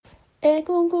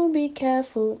Egungun, be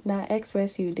careful, na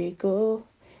express you dey go.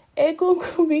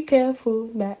 Egungun, be careful,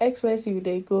 na express you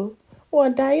dey go.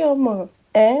 Wọ́n dáyọ̀ mọ̀,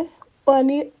 wọ́n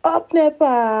ní up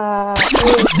nepa.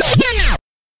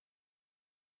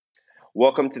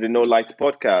 Welcome to the No Lights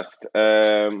podcast.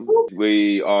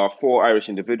 We are four Irish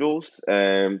individuals,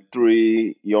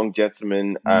 three young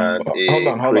gentlemen, and Hold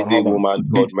a on. crazy woman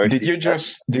called Mercy.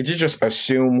 Did you just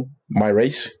assume my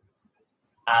race?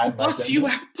 What you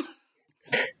are?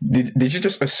 Did you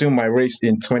just assume my race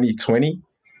in 2020?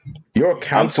 You're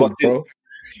cancelled, bro.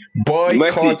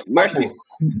 Mercy.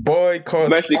 Boycott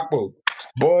Mercy. Apple.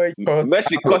 Boycott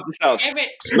Mercy, Apple. cut this out.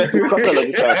 Mercy, cut all of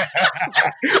this out.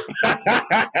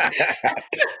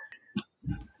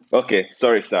 Okay,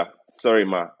 sorry, sir. Sorry,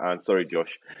 ma, and sorry,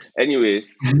 Josh.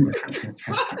 Anyways,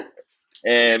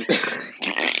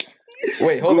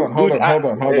 Wait, hold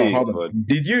on.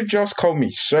 Did you just call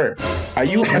me sir? Are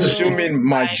you assuming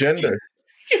my gender?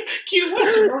 Q,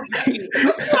 what's wrong with you?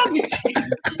 What's wrong with you?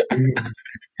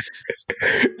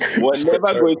 We're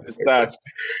never going to start.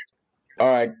 All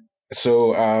right.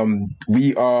 So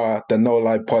we are the No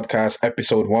Lie Podcast,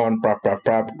 episode 1.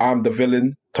 Prap. I'm the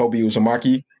villain, Toby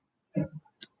Uzumaki.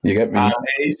 You get me? I'm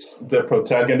Ace, the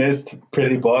protagonist,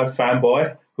 pretty boy,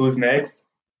 fanboy. Who's next?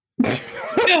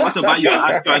 What about your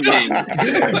actual name?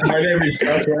 My name is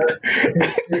Joshua.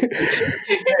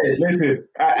 Hey, listen,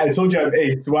 I told you I'm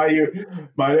Ace. Why you?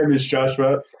 My name is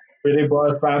Joshua, pretty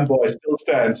boy, fanboy. Still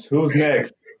stands. Who's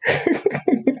next?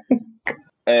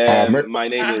 My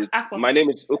name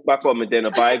is Ukbako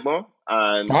Medina Baigmo,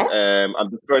 and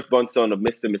I'm the firstborn son of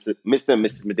Mr. and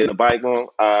Mrs. Medina Baigmo.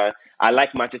 I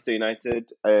like Manchester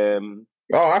United.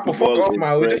 Apple, fuck off,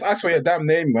 man. We just asked for your damn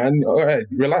name, man. All right,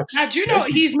 relax. Now, do you know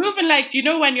he's moving like? Do you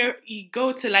know when you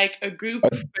go to like a group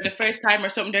for the first time or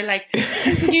something? They're like,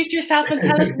 introduce yourself and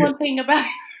tell us one thing about.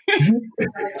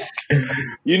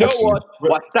 You know what?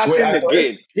 We're starting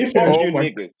again.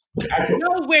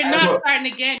 No, we're not starting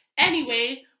again.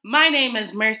 Anyway, my name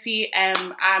is Mercy.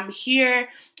 I'm here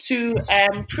to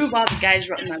prove all the guys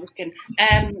wrong. No, I'm just kidding.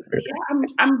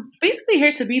 I'm basically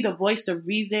here to be the voice of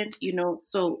reason. You know,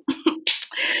 so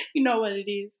you know what it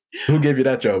is. Who gave you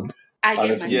that job? I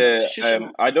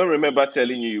don't remember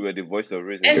telling you were the voice of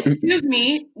reason. Excuse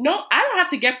me. No, I don't have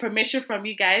to get permission from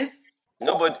you guys.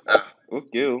 No, but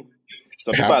okay.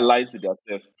 Some people are lying to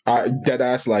themselves. Dead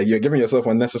ass, like you're giving yourself a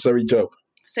unnecessary job.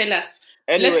 Say less.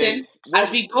 Anyways, listen,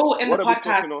 as we go in the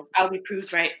podcast, I'll be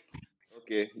proved right.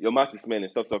 Okay, your mouth is smelling.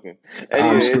 Stop talking.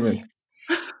 I'm screaming.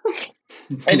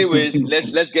 Anyways,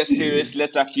 let's get serious.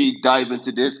 Let's actually dive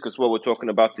into this because what we're talking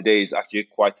about today is actually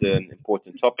quite an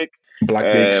important topic. Black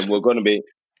dicks. We're going to be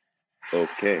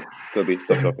okay. Toby,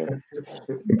 stop talking.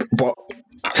 But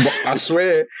I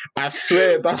swear, that's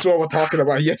what we're talking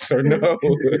about. Yes or no?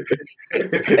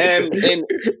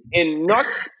 In not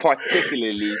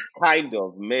particularly, kind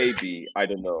of, maybe, I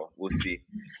don't know. We'll see.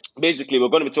 Basically, we're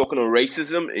going to be talking on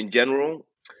racism in general,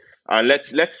 and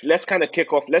let's kind of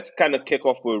kick off. Let's kind of kick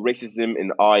off with racism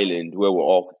in Ireland, where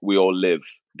we all live.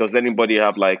 Does anybody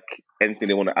have like anything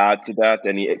they want to add to that?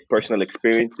 Any personal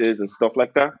experiences and stuff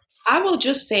like that? I will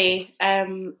just say,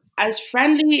 as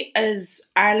friendly as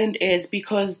Ireland is,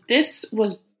 because this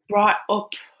was brought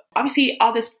up, obviously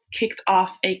all this kicked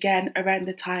off again around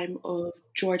the time of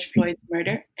George Floyd's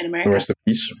murder in America. Rest in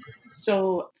peace.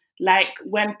 So, like,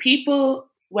 when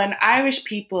Irish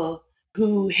people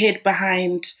who hid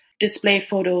behind display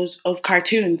photos of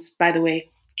cartoons, by the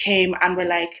way, came and were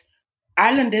like,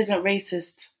 Ireland isn't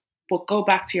racist, but go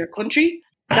back to your country.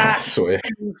 That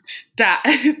proved that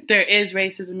there is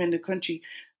racism in the country.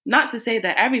 Not to say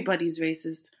that everybody's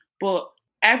racist, but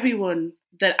everyone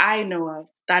that I know of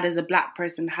that is a black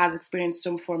person has experienced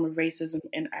some form of racism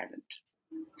in Ireland.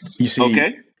 You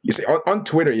see, on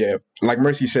Twitter, yeah, like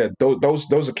Mercy said,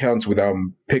 those accounts with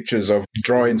pictures of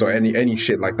drawings or any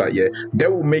shit like that, yeah, they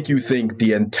will make you think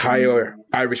the entire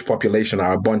Irish population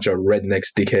are a bunch of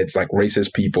rednecks, dickheads, like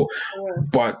racist people. Yeah.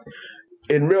 But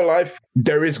in real life,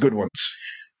 there is good ones.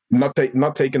 Not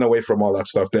taken away from all that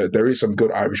stuff. There is some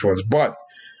good Irish ones. But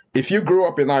if you grew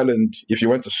up in Ireland, if you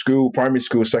went to school, primary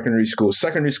school, secondary school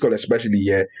especially,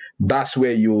 yeah, that's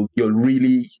where you'll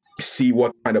really see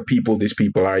what kind of people these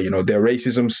people are. You know, their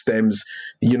racism stems,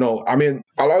 you know, I mean,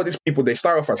 a lot of these people, they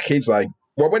start off as kids like,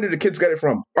 well, where did the kids get it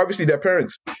from? Obviously, their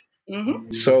parents.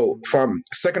 Mm-hmm. So from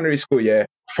secondary school, yeah,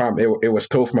 it was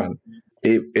tough, man.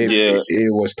 It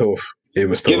was tough. It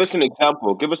was tough. Give us an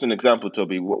example,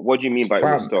 Toby. What do you mean by it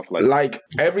was tough? Like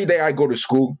every day I go to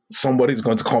school, somebody's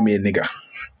going to call me a nigger.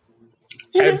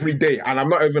 Every day. And I'm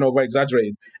not even over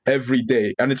exaggerating. Every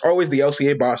day. And it's always the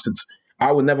LCA bastards.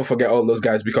 I will never forget all those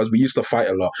guys because we used to fight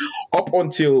a lot. Up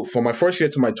until from my first year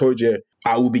to my third year,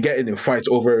 I will be getting in fights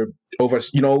over because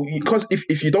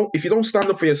if you don't stand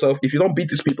up for yourself, if you don't beat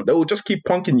these people, they will just keep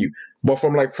punking you. But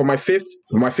from my fifth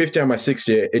year and my sixth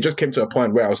year, it just came to a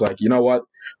point where I was like, you know what?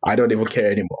 I don't even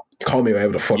care anymore. Call me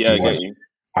whatever the fuck Yeah, you I get want. you.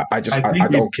 I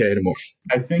don't care anymore.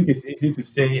 I think it's easy to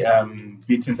say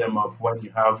beating them up when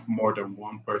you have more than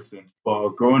one person. But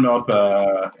growing up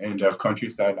in the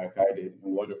countryside like I did in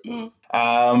Waterford,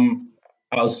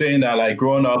 I was saying that like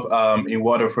growing up in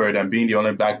Waterford and being the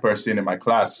only black person in my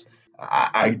class,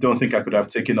 I don't think I could have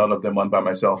taken all of them on by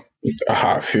myself.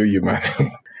 I feel you, man.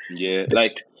 Yeah,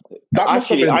 like That must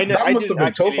have actually, been I didn't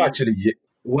tough, actually. actually.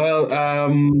 Well,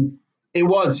 it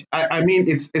was. I mean,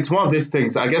 it's one of these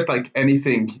things. I guess like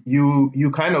anything,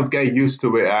 you kind of get used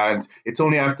to it, and it's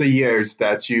only after years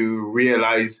that you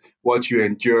realize what you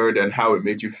endured and how it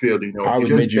made you feel. You know, How you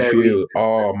it made just you barely, feel?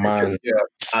 Oh man. yeah,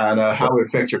 and how it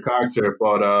affects your character.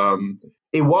 But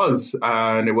it was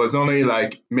only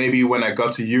like maybe when I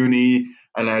got to uni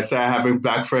and I started having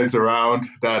black friends around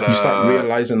that, You start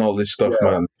realizing all this stuff,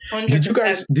 yeah. man. Did you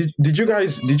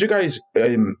 100%. guys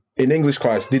in English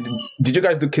class did you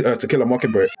guys do To Kill a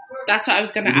Mockingbird? That's what I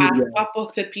was going to ask. What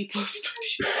book did people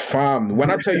study? Fam,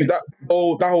 when I tell you that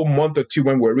whole month or two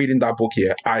when we were reading that book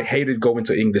here, I hated going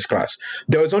to English class.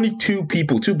 There was only two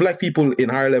black people in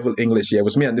higher level English here. It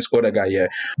was me and this other guy here.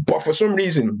 But for some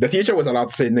reason, the teacher was allowed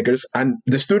to say niggers, and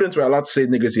the students were allowed to say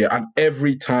niggers here. And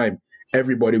every time,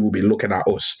 everybody will be looking at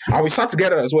us, and we sat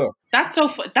together as well. That's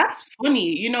that's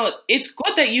funny. You know, it's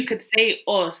good that you could say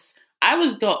us. I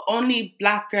was the only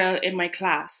black girl in my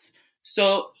class.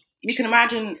 So you can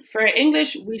imagine for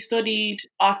English, we studied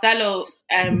Othello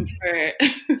for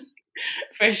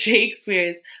for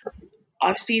Shakespeare's.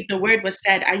 Obviously, the word was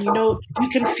said, and you know, you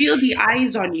can feel the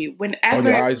eyes on you On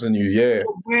the eyes on you, yeah.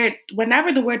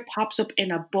 whenever the word pops up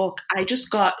in a book. I just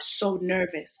got so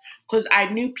nervous because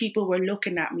I knew people were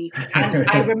looking at me, and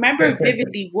I remember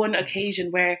vividly one occasion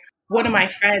where one of my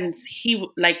friends, we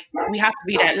had to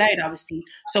read it out loud, obviously.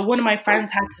 So one of my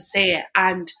friends had to say it,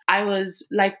 and I was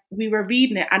like, we were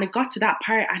reading it, and it got to that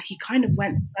part, and he kind of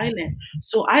went silent.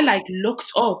 So I like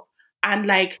looked up, and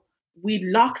like we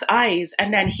locked eyes,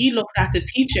 and then he looked at the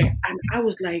teacher, and I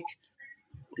was like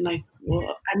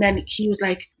what? And then he was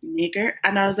like nigger,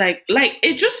 and I was like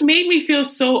it just made me feel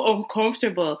so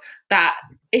uncomfortable that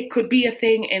it could be a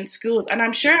thing in schools. And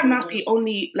I'm sure I'm not the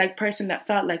only like person that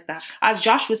felt like that. As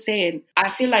Josh was saying, I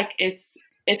feel like it's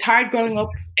hard growing up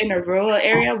in a rural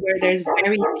area where there's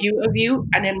very few of you.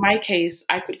 And in my case,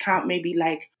 I could count maybe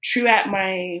like throughout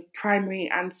my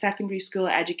primary and secondary school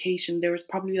education, there was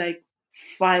probably like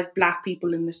 5 black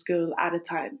people in the school at a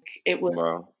time.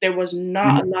 Wow. There was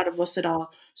not a lot of us at all.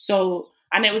 So,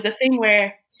 and it was the thing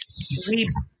where we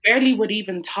barely would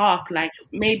even talk. Like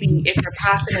maybe if we're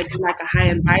passing, I do like a hi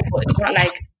and bye, but it's not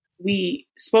like we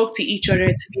spoke to each other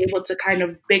to be able to kind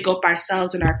of big up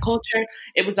ourselves and our culture.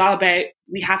 It was all about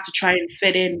we have to try and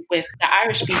fit in with the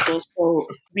Irish people. So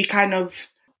we kind of,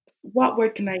 what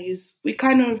word can I use? We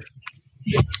kind of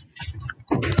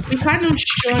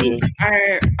shunned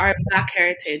our black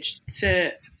heritage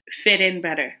to fit in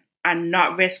better and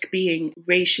not risk being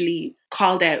racially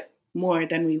called out more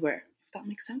than we were. If that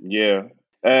makes sense. Yeah.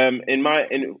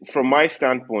 From my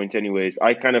standpoint, anyways,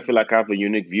 I kind of feel like I have a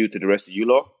unique view to the rest of you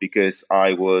lot because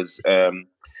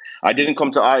I didn't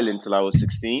come to Ireland till I was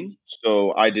 16,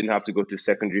 so I didn't have to go to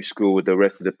secondary school with the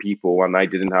rest of the people, and I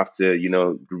didn't have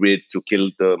to, read To Kill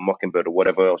the Mockingbird or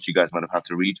whatever else you guys might have had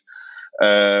to read.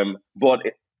 But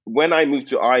when I moved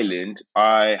to Ireland,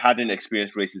 I hadn't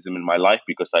experienced racism in my life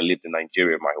because I lived in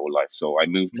Nigeria my whole life. So I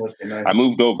moved, Nice. I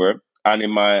moved over, and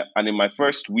in my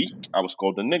first week, I was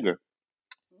called a nigger.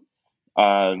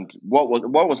 And what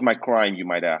was my crime, you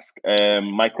might ask?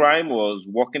 My crime was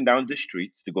walking down the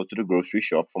street to go to the grocery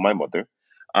shop for my mother,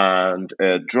 and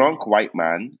a drunk white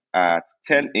man at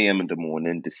 10 a.m. in the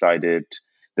morning decided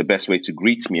the best way to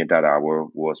greet me at that hour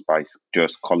was by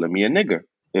just calling me a nigger.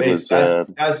 It was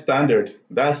That's standard.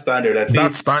 That's standard.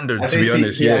 That's standard, to be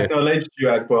honest. He Yeah. acknowledged you,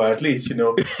 but at least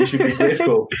you should be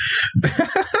grateful.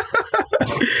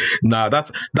 Nah,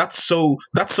 that's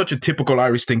such a typical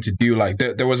Irish thing to do. Like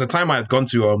there was a time I had gone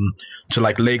to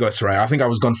like Lagos, right? I think I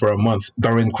was gone for a month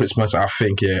during Christmas, I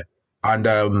think, yeah. And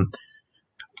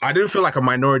I didn't feel like a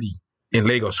minority in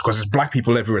Lagos because there's black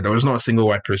people everywhere. There was not a single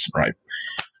white person, right?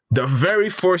 The very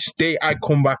first day I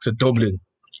come back to Dublin,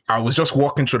 I was just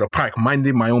walking through the park,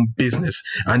 minding my own business,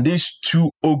 and these 2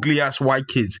 ugly ass white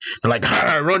kids, they're like,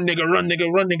 run nigga, run nigga,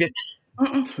 run nigga.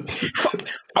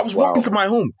 I was walking to my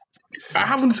home.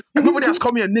 Nobody has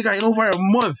called me a nigga in over a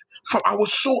month. Fam, I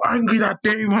was so angry that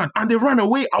day, man. And they ran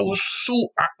away. I was so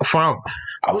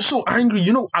angry.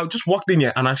 You know, I just walked in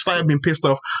here and I started being pissed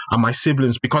off at my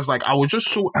siblings because, like, I was just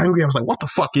so angry. I was like, what the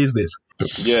fuck is this?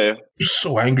 Yeah.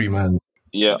 So angry, man.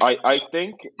 Yeah, I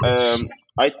think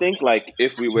like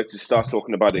if we were to start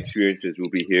talking about experiences, we'll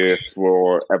be here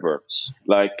forever.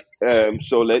 Like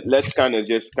so let's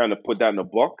just put that in a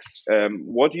box.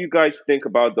 What do you guys think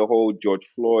about the whole George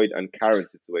Floyd and Karen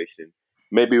situation?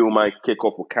 Maybe we might kick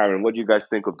off with Karen. What do you guys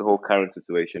think of the whole Karen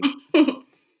situation?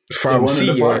 Fam,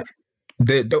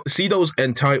 see those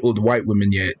entitled white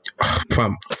women, yeah.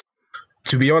 Fam,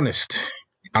 to be honest,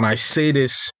 and I say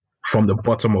this from the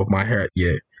bottom of my heart,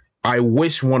 yeah, I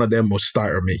wish one of them was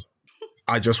starter me.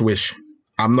 I just wish.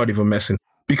 I'm not even messing.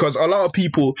 Because a lot of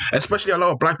people, especially a lot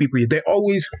of black people, they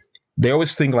always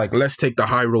think like, let's take the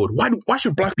high road. Why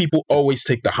should black people always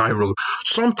take the high road?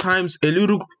 Sometimes a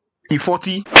little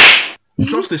E40,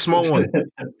 just a small one,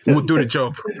 would do the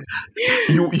job.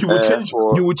 You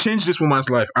would change this woman's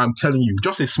life. I'm telling you,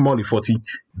 just a small E40.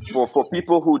 For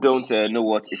people who don't know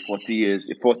what Ifoti is,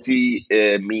 Ifoti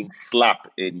means slap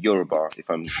in Yoruba, if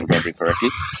I'm remembering correctly.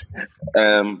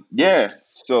 Yeah,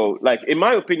 so like in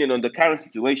my opinion on the current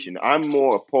situation, I'm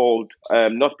more appalled,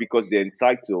 not because they're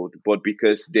entitled, but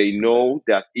because they know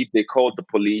that if they call the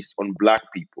police on black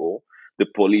people, the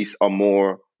police are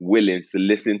more willing to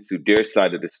listen to their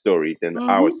side of the story than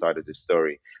our side of the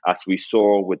story, as we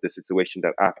saw with the situation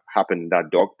that happened in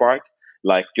that dog park.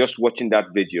 Like just watching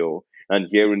that video and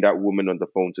hearing that woman on the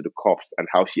phone to the cops and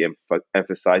how she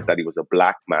emphasized that it was a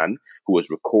black man who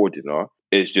was recording her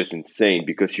is just insane,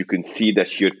 because you can see that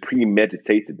she had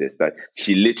premeditated this, that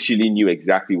she literally knew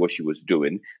exactly what she was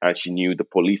doing, and she knew the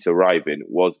police arriving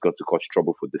was going to cause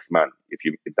trouble for this man, if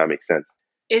that makes sense.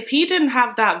 If he didn't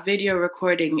have that video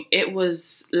recording, it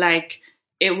was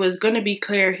going to be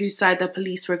clear whose side the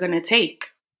police were going to take.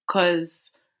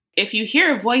 Because if you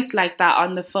hear a voice like that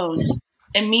on the phone,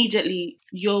 immediately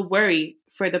you'll worry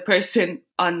for the person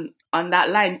on that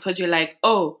line, because you're like,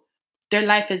 oh, their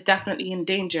life is definitely in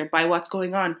danger by what's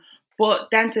going on. But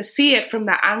then to see it from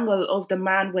the angle of the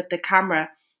man with the camera,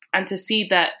 and to see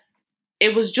that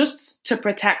it was just to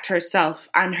protect herself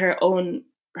and her own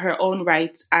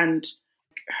rights and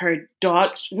her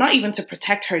dog, not even to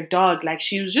protect her dog, like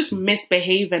she was just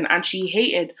misbehaving, and she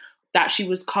hated that she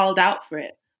was called out for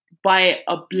it by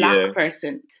a black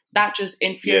person. That just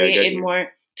infuriated more,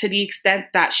 to the extent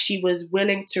that she was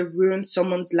willing to ruin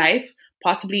someone's life,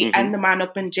 possibly end the man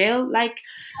up in jail. Like,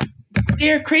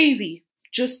 they're crazy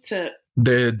just to...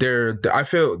 I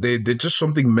feel they're just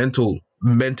something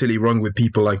mentally wrong with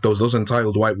people like those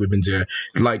entitled white women there.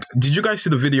 Like, did you guys see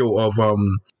the video of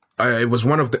it was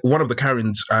one of the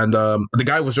Karens, and the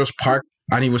guy was just parked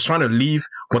and he was trying to leave,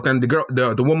 but then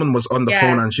the woman was on the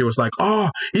phone and she was like, "Oh,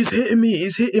 he's hitting me,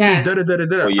 me, da da da da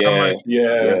da." Oh, yeah, I'm like,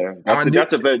 yeah.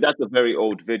 That's a very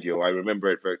old video. I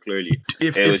remember it very clearly.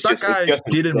 If that guy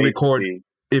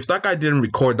didn't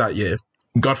record that, yeah,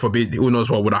 God forbid, who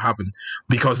knows what would have happened?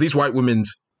 Because these white women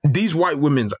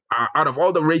are, out of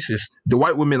all the races, the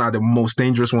white women are the most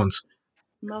dangerous ones.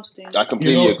 I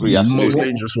completely agree. Absolutely. Most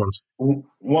dangerous ones.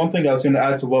 One thing I was going to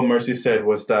add to what Mercy said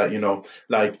was that,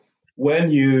 like, when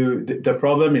the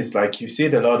problem is, like, you see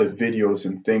it a lot of videos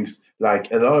and things,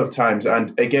 like, a lot of times,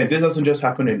 and again, this doesn't just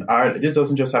happen in Ireland, this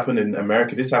doesn't just happen in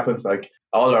America, this happens like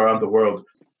all around the world.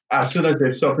 As soon as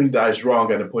there's something that is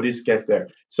wrong and the police get there,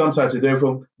 sometimes they don't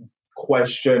even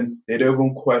question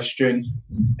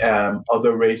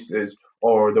other races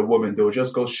or the woman. They'll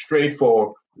just go straight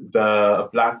for the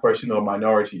black person or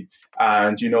minority.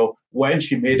 And, when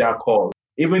she made that call,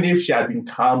 even if she had been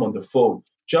calm on the phone,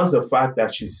 just the fact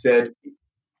that she said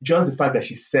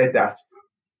that,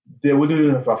 they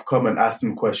wouldn't have come and asked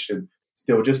him a question.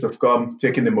 They would just have come,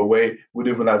 taken him away,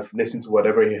 wouldn't even have listened to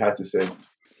whatever he had to say.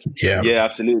 Yeah. Yeah,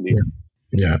 absolutely.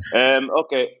 Yeah.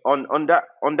 Okay. On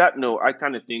that note, I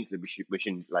kind of think that we should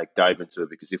like dive into it,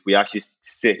 because if we actually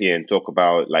sit here and talk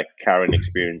about like Karen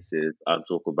experiences and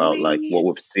talk about like what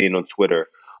we've seen on Twitter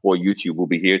or YouTube, we'll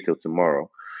be here till tomorrow.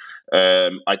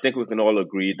 I think we can all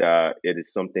agree that it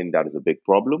is something that is a big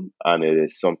problem, and it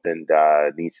is something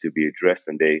that needs to be addressed,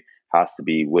 and there has to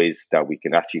be ways that we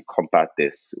can actually combat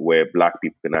this, where black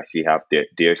people can actually have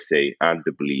their say and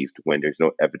be believed when there's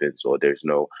no evidence or there's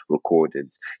no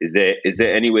recordings. Is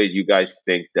there any way you guys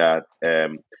think that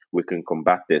we can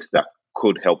combat this that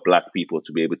could help black people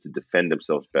to be able to defend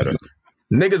themselves better?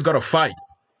 Niggas gotta fight.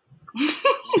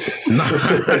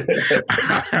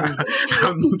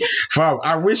 Fam,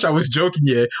 I wish I was joking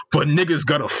here, but niggas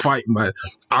gotta fight, man.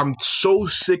 I'm so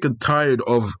sick and tired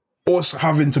of us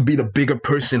having to be the bigger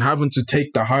person, having to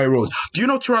take the high road. Do you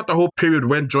know throughout the whole period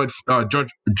when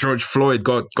George Floyd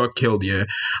got killed, yeah,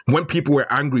 when people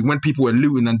were angry, when people were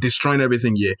looting and destroying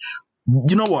everything, yeah,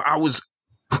 you know what?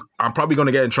 I'm probably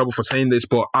gonna get in trouble for saying this,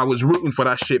 but I was rooting for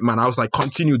that shit, man. I was like,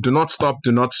 continue, do not stop,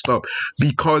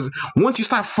 because once you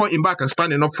start fighting back and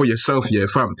standing up for yourself, yeah,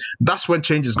 fam, that's when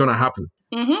change is gonna happen.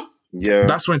 Mm-hmm. Yeah.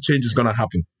 That's when change is gonna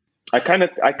happen. I kind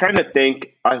of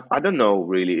think I don't know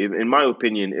really. In my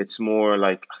opinion, it's more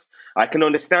like I can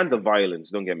understand the violence.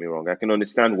 Don't get me wrong. I can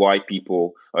understand why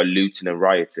people are looting and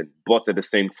rioting, but at the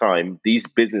same time, these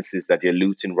businesses that you're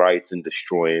looting, rioting,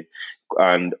 destroying,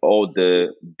 and all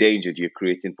the danger you're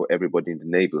creating for everybody in the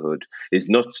neighborhood is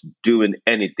not doing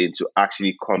anything to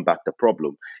actually combat the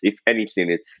problem. If anything,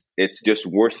 it's just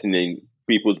worsening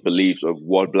people's beliefs of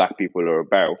what Black people are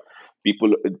about.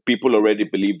 People already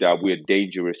believe that we're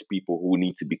dangerous people who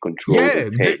need to be controlled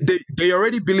and Yeah, tamed. they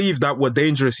already believe that we're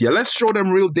dangerous. Yeah, let's show them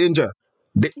real danger.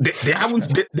 They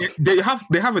haven't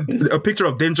they have a picture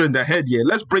of danger in their head. Yeah,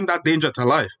 let's bring that danger to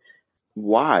life.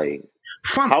 Why?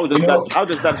 Fam, You know, How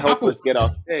does that help Apple, us get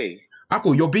our say?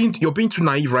 Apple, you're being too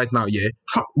naive right now. Yeah,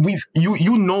 fam,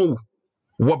 you know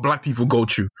what Black people go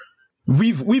through.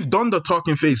 We've done the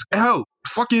talking face. Hell,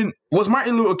 fucking was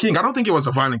Martin Luther King. I don't think he was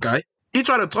a violent guy. He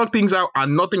tried to talk things out,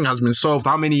 and nothing has been solved.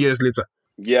 How many years later?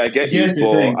 Yeah, I get you, here's the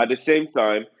but thing. at the same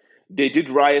time, they did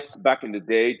riots back in the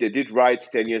day. They did riots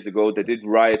 10 years ago. They did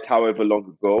riots however long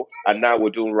ago, and now we're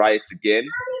doing riots again,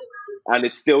 and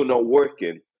it's still not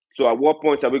working. So at what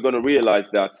point are we going to realize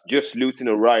that just looting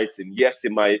and rioting, yes,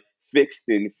 it might fix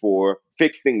things for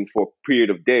a period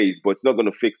of days, but it's not going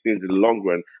to fix things in the long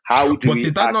run. How do But we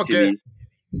actually?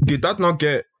 did that not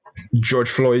get George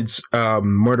Floyd's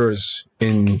murderers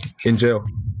in jail?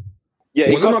 Yeah,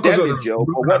 it Was it got not because them of in the jail.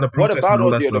 But looting and the what protests and about all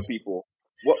all that the other stuff? people?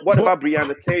 What But about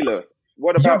Breonna Taylor?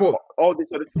 What yeah, about but all these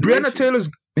other Breonna situations? Taylor's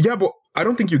yeah, but I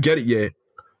don't think you get it yet.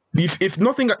 If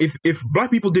nothing, if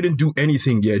Black people didn't do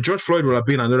anything, yeah, George Floyd would have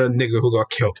been another nigga who got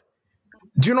killed.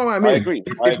 Do you know what I I mean? agree.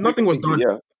 I If agree nothing was completely.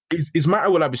 done, Yeah. his matter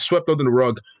will have been swept under the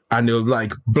rug, and they'll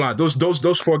like blah.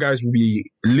 Those four guys will be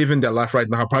living their life right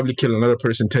now. Probably kill another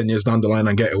person 10 years down the line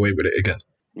and get away with it again.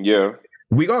 Yeah.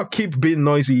 We gotta keep being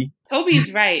noisy.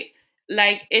 Toby's right.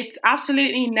 Like, it's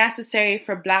absolutely necessary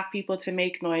for Black people to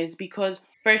make noise, because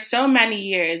for so many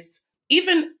years,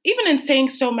 even in saying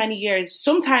so many years,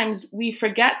 sometimes we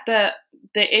forget the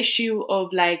issue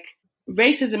of, like,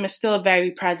 racism is still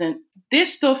very present.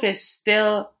 This stuff is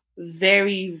still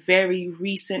very, very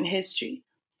recent history.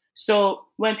 So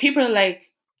when people are like,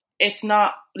 it's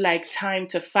not like time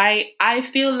to fight, I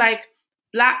feel like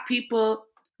Black people,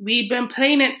 we've been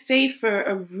playing it safe for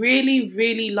a really,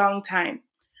 really long time.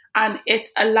 And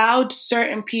it's allowed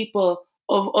certain people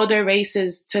of other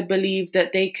races to believe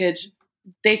that they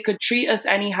could treat us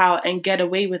anyhow and get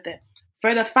away with it.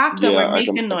 For the fact that Yeah, I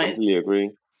noise, completely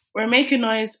agree. we're making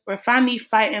noise, we're finally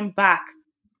fighting back,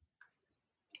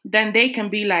 then they can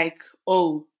be like,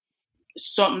 oh,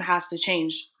 something has to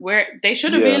change. Where they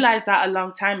should have Yeah. realized that a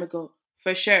long time ago,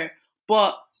 for sure.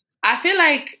 But I feel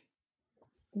like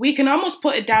we can almost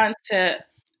put it down to,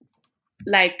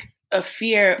 like, a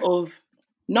fear of,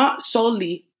 not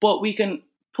solely, but we can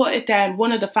put it down,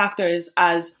 one of the factors,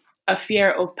 as a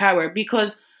fear of power.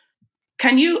 Because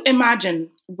can you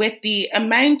imagine, with the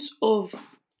amount of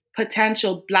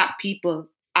potential Black people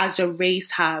as a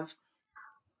race have,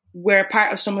 we're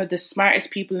part of some of the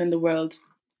smartest people in the world,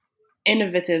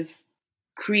 innovative,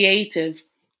 creative.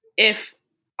 If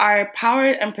our power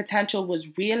and potential was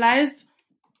realized,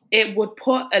 it would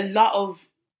put a lot of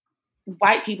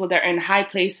white people that are in high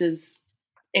places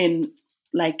in,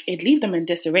 like, it leave them in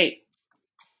disarray.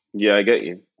 Yeah, I get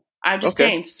you. I'm just Okay.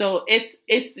 saying. So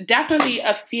it's definitely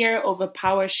a fear of a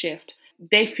power shift.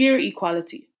 They fear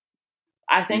equality.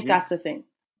 I think hmm that's a thing.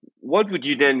 What would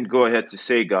you then go ahead to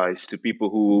say, guys, to people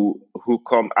who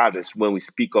come at us when we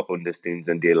speak up on these things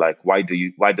and they're like, why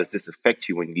does this affect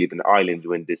you when you live in Ireland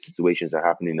when these situations are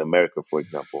happening in America, for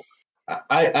example?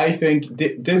 I think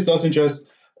this doesn't just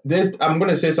this. I'm going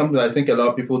to say something that I think a lot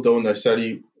of people don't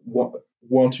necessarily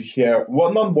want to hear.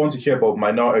 Well, not want to hear, but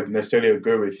might not necessarily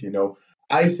agree with.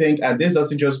 I think, and this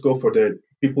doesn't just go for the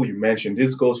people you mentioned.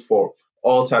 This goes for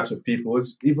all types of people.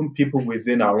 It's even people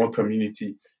within our own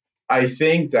community. I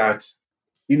think that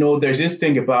there's this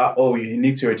thing about, oh, you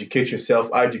need to educate yourself.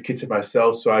 I educated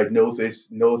myself, so I know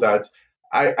this, know that.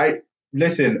 I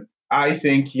listen. I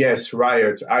think yes,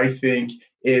 riots. I think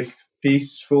if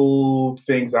peaceful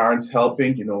things aren't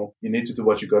helping, you need to do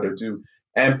what you got to do.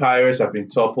 Empires have been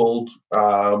toppled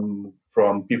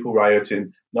from people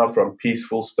rioting, not from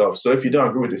peaceful stuff. So if you don't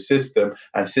agree with the system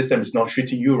and the system is not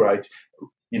treating you right,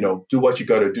 do what you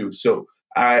got to do. So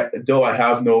though I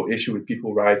have no issue with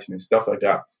people writing and stuff like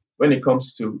that, when it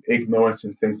comes to ignorance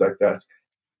and things like that,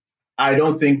 I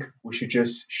don't think we should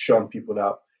just shun people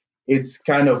out. It's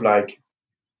kind of like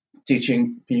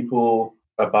teaching people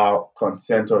about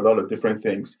consent or a lot of different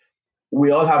things. We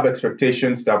all have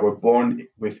expectations that we're born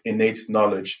with innate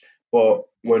knowledge, but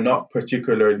we're not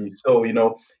particularly. So,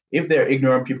 if there are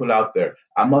ignorant people out there,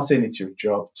 I'm not saying it's your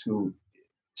job to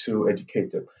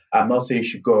educate them. I'm not saying you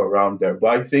should go around there, but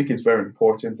I think it's very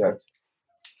important that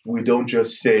we don't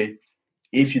just say,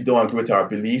 if you don't agree with our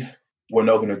belief, we're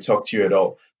not going to talk to you at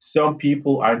all. Some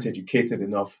people aren't educated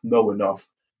enough, know enough.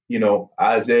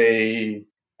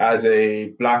 As a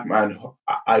black man,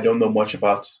 I don't know much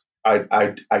about.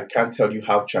 I can't tell you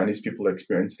how Chinese people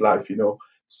experience life.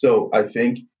 So I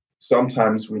think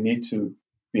sometimes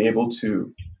be able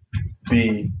to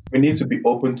we need to be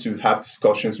open to have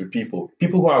discussions with people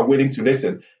who are willing to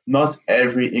listen. Not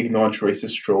every ignorant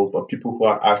racist troll, but people who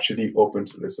are actually open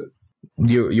to listen.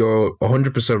 You're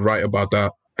 100% right about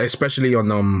that, especially on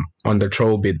the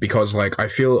troll bit, because like I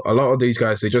feel a lot of these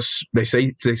guys they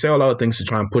say a lot of things to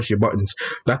try and push your buttons.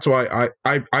 That's why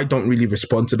I don't really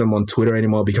respond to them on Twitter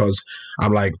anymore, because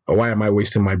I'm like, why am I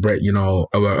wasting my breath? A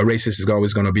racist is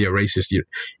always going to be a racist.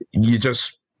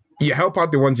 You help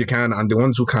out the ones you can, and the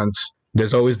ones who can't,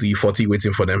 there's always the 40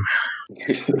 waiting for them.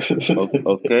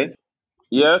 Okay.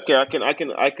 Yeah, okay,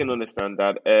 I can understand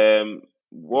that.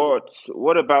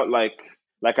 What about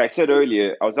like I said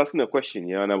earlier, I was asking a question,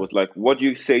 yeah, and I was like, what do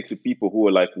you say to people who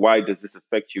are like, why does this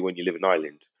affect you when you live in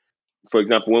Ireland? For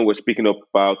example, when we're speaking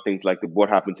about things like what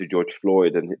happened to George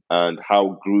Floyd and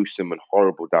how gruesome and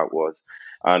horrible that was,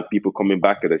 and people coming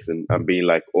back at us and being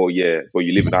like, oh yeah, but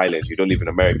you live in Ireland, you don't live in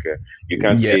America, you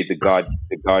can't Yeah. say the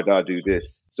Garda do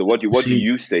this. So what do See,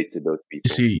 you say to those you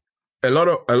people? see, a lot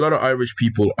of Irish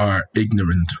people are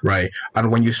ignorant, right?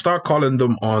 And when you start calling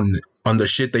them on the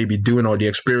shit they be doing or the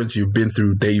experience you've been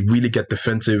through, they really get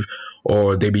defensive,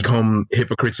 or they become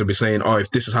hypocrites and be saying, "Oh, if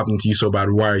this is happening to you so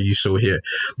bad, why are you so here?"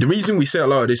 The reason we say a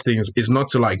lot of these things is not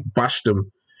to like bash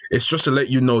them; it's just to let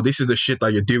you know this is the shit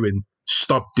that you're doing.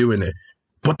 Stop doing it.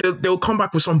 But they'll come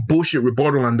back with some bullshit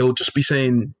rebuttal, and they'll just be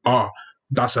saying, "Oh,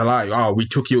 that's a lie. Oh, we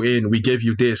took you in, we gave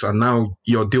you this, and now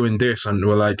you're doing this," and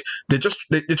we're like, they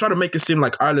try to make it seem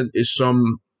like Ireland is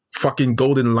some fucking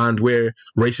golden land where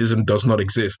racism does not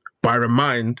exist. But I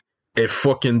remind, it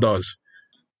fucking does.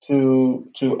 To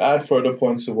add further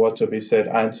points to what Toby said,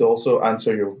 and to also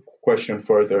answer your question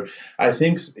further, I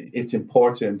think it's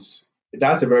important.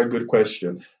 That's a very good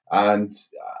question, and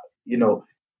you know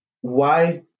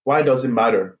why does it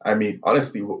matter? I mean,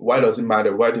 honestly, why does it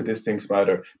matter? Why do these things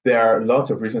matter? There are lots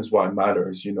of reasons why it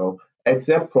matters.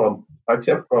 Except from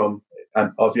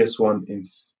an obvious one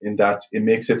in that it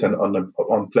makes it an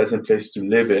unpleasant place to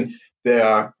live in. There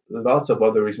are lots of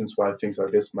other reasons why things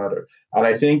like this matter. And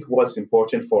I think what's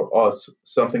important for us,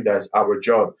 something that is our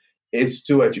job, is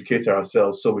to educate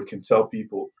ourselves so we can tell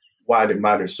people why it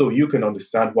matters. So you can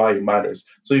understand why it matters.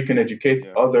 So you can educate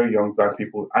Yeah. other young black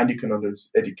people and you can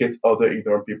educate other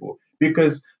ignorant people.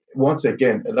 Because once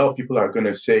again, a lot of people are going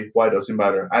to say, why does it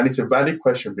matter? And it's a valid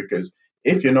question because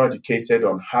if you're not educated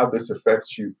on how this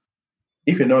affects you,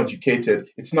 if you're not educated,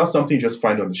 it's not something you just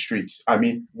find on the streets. I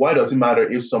mean, why does it matter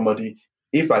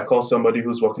if I call somebody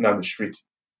who's walking down the street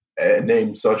a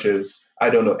name such as,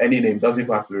 I don't know, any name, doesn't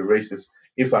even have to be racist,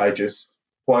 if I just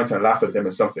point and laugh at them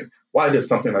or something? Why does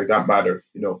something like that matter?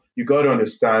 You got to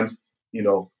understand,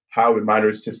 how it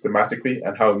matters systematically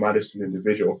and how it matters to the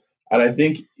individual. And I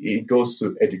think it goes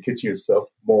to educating yourself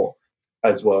more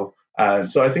as well.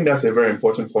 And so I think that's a very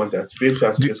important point there to be able to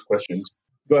answer Do, these questions.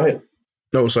 Go ahead.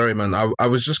 no, sorry, man. I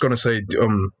was just gonna say,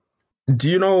 do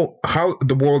you know how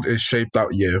the world is shaped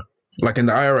out here? Like in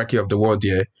the hierarchy of the world,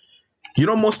 yeah.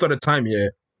 Most of the time, yeah,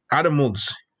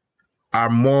 animals are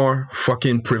more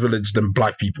fucking privileged than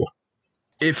black people.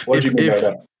 If What do if you mean by if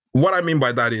that? what I mean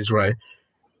by that is, right,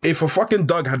 if a fucking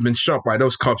dog had been shot by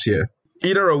those cops here,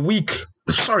 either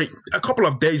a couple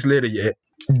of days later, yeah,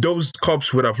 those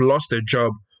cops would have lost their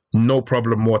job, no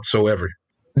problem whatsoever.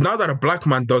 Now that a black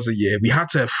man does it, yeah, we had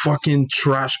to fucking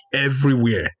trash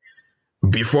everywhere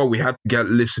before we had to get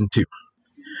listened to.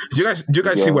 Do you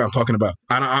guys see Yeah. what I'm talking about?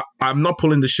 And I'm not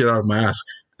pulling this shit out of my ass.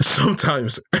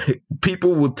 Sometimes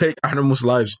people will take animals'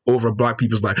 lives over black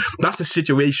people's lives. That's the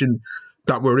situation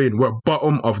that we're in. We're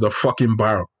bottom of the fucking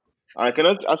barrel. I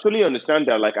cannot actually understand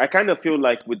that. Like, I kind of feel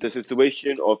like with the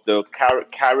situation of the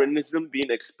Karenism being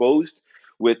exposed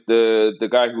with the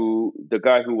guy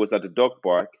who was at the dog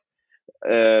park,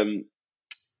 um,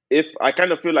 if I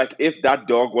kind of feel like if that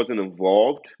dog wasn't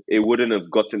involved, it wouldn't have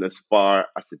gotten as far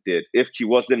as it did. If she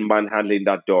wasn't manhandling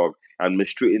that dog and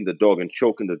mistreating the dog and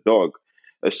choking the dog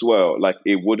as well, like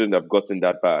it wouldn't have gotten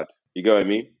that bad. You get what I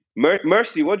mean?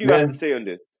 Mercy, what do you have to Man, say on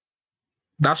this?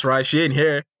 That's right. She ain't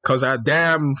here because her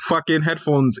damn fucking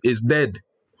headphones is dead.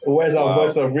 where's our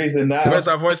voice Wow. of reason Where's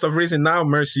now? our voice of reason now,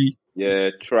 Mercy? Yeah,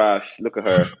 trash. Look at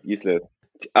her, useless.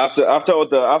 After all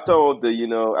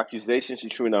the accusations she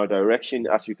threw in our direction,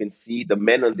 as you can see, the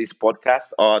men on this podcast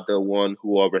are the one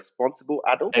who are responsible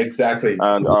adults Exactly.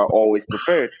 and are always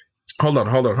prepared. Hold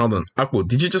on. Akbo,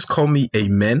 did you just call me a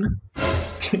man?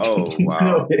 Oh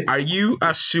wow. No, Are you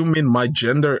assuming my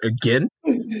gender again?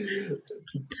 did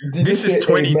you This is say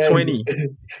amen? 2020.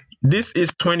 This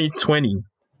is 2020.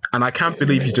 And I can't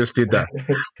believe you just did that.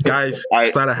 Guys, I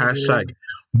start a hashtag.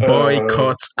 Uh,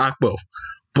 Boycott Akbo. I'm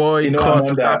Boycott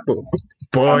on that. Akbo.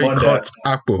 I'm on Boycott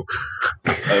that. Akbo.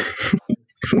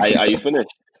 uh, are you finished?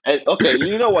 Okay,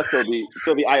 you know what, Toby?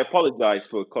 Toby, I apologize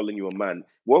for calling you a man.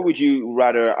 What would you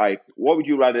rather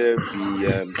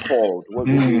be called? What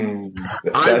would you?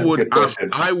 That's a good question.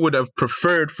 I would have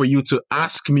preferred for you to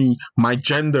ask me my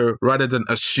gender rather than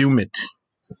assume it.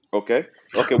 Okay,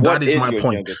 okay. That What is is my your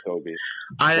point. gender, Toby?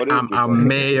 I What is am your a gender?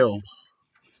 male.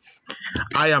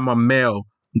 I am a male.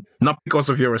 Not because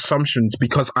of your assumptions,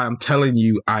 because I am telling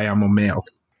you I am a male.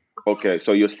 Okay,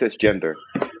 so you're cisgender.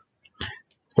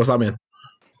 What's that mean?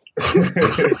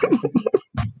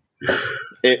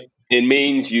 It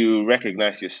means you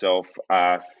recognize yourself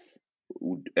as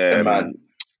A man.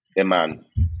 a man,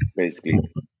 basically.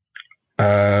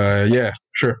 Yeah,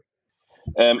 sure.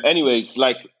 Anyways,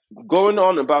 like going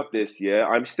on about this, yeah,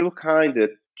 I'm still kind of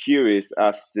curious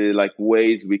as to like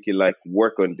ways we can like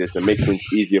work on this and make things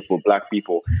easier for Black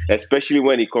people, especially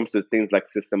when it comes to things like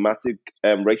systematic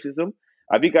racism.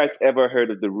 Have you guys ever heard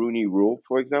of the Rooney Rule,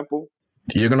 for example?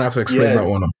 You're gonna have to explain that Yes.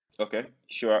 one. Okay,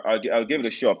 sure. I'll give it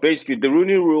a shot. Basically, the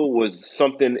Rooney Rule was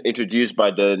something introduced by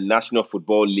the National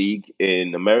Football League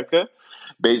in America.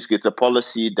 Basically, it's a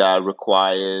policy that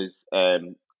requires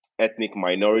ethnic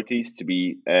minorities to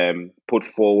be put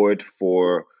forward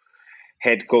for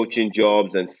head coaching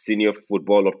jobs and senior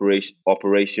football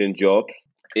operation jobs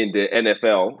in the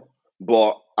NFL.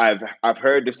 But I've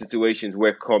heard of situations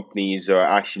where companies are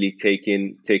actually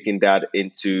taking that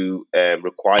into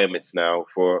requirements now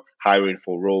for hiring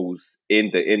for roles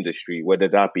in the industry, whether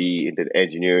that be in the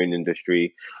engineering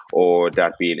industry or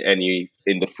that be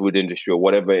in the food industry or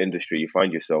whatever industry you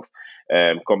find yourself.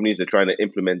 Companies are trying to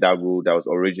implement that rule that was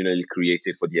originally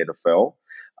created for the NFL,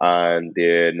 and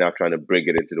they're now trying to bring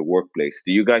it into the workplace.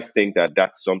 Do you guys think that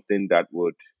that's something that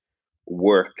would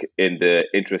work in the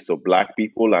interest of Black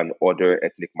people and other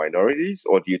ethnic minorities,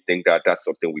 or do you think that that's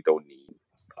something we don't need?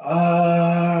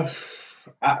 Uh,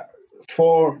 I-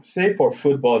 for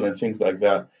football and things like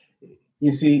that,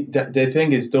 you see, the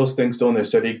thing is, those things don't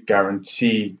necessarily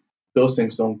guarantee. Those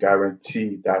things don't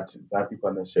guarantee that people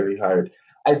are necessarily hired.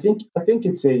 I think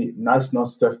it's a nice enough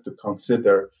step to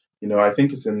consider. I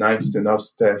think it's a nice enough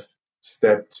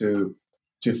step to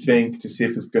think to see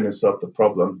if it's going to solve the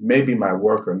problem. Maybe it might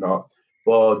work or not,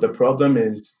 but the problem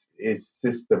is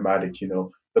systematic.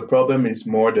 The problem is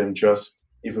more than just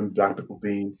even Black people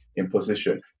being in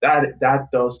position. That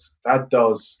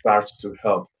does start to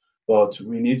help, but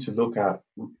we need to look at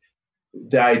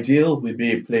the ideal would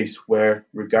be a place where,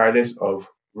 regardless of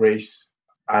race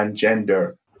and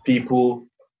gender, people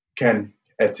can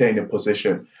attain a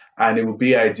position. And it would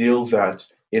be ideal that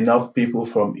enough people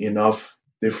from enough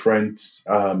different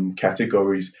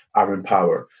categories are in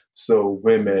power. So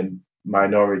women,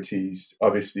 minorities,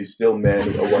 obviously still men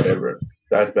or whatever.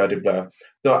 Blah blah blah blah.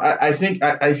 So I think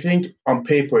on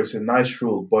paper it's a nice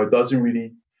rule, but it doesn't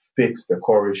really fix the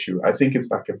core issue. I think it's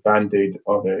like a band-aid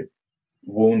on a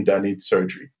wound that needs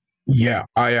surgery. Yeah,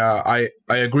 I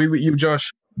agree with you, Josh,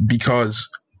 because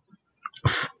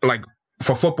like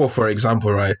for football, for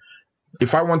example, right?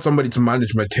 If I want somebody to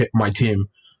manage my team,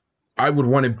 I would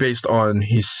want it based on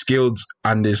his skills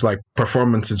and his like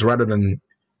performances rather than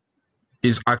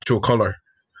his actual color.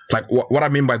 Like what I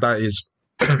mean by that is,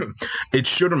 it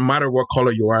shouldn't matter what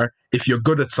color you are. If you're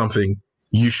good at something,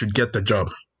 you should get the job.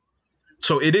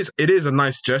 So it is a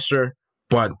nice gesture,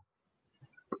 but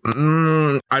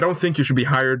I don't think you should be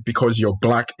hired because you're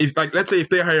Black. If like let's say if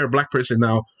they hire a Black person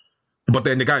now, but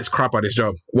then the guy is crap at his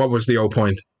job, what was the whole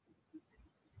point?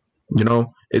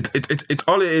 It's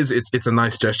all it is. It's a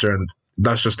nice gesture, and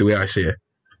that's just the way I see it.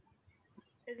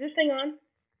 Is this thing on?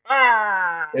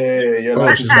 Ah. Hey, you're Oh,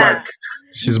 live she's is back. back.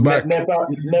 She's back. Nepa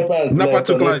has Napa left.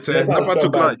 took light. Nepa has Napa come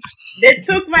took back. light. They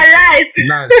took my life.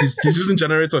 Nah, she's using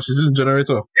generator. She's using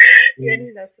generator. Your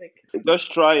knees are sick.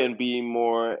 Just try and be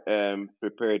more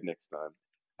prepared next time.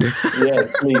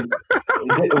 Yes, please.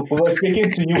 We're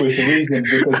speaking to you with reason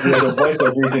because we are the voice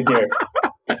of reason here.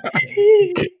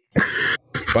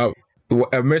 Wow.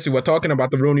 Mercy, we're talking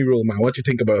about the Rooney Rule, man. What do you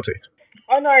think about it?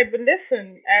 Oh no, but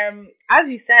listen,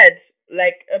 as you said,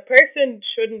 like a person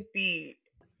shouldn't be,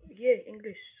 yeah,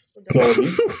 English. Hold on. Sorry.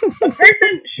 A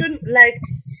person shouldn't, like,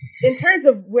 in terms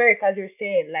of work, as you're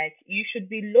saying, like you should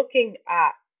be looking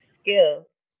at skill,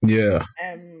 Yeah.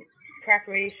 um,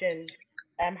 preparation,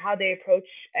 how they approach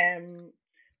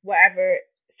whatever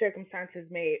circumstances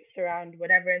may surround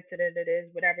whatever incident it is,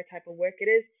 whatever type of work it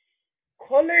is.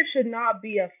 Color should not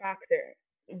be a factor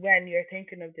when you're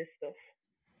thinking of this stuff,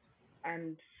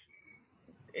 and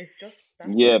it's just that's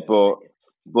just Yeah, my opinion.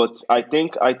 but I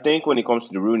think when it comes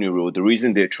to the Rooney Rule, the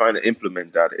reason they're trying to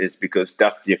implement that is because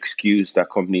that's the excuse that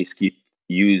companies keep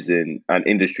using and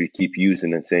industry keep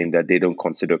using and saying that they don't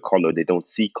consider color, they don't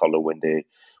see color when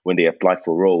they apply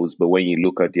for roles. But when you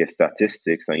look at their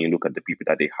statistics and you look at the people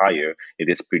that they hire, it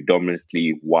is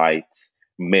predominantly white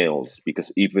males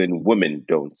because even women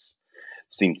don't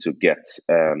seem to get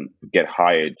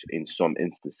hired in some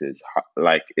instances.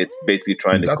 Like it's basically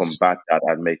trying to That's combat that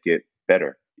and make it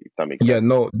better. If that makes yeah, sense.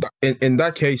 no. In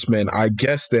that case, man, I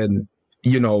guess then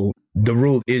the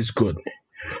rule is good,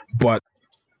 but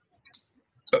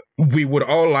we would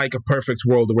all like a perfect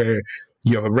world where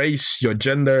your race, your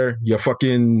gender, your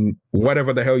fucking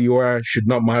whatever the hell you are should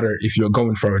not matter if you're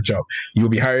going for a job. You'll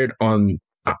be hired on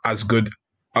as good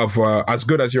as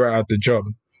you are at the job.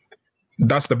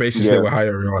 That's the basis they Yeah, will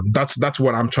hire you on. That's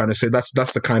what I'm trying to say. That's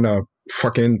the kind of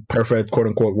fucking perfect quote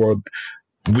unquote world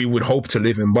we would hope to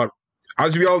live in. But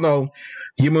as we all know,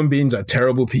 human beings are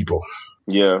terrible people.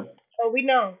 yeah. Oh, we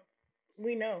know,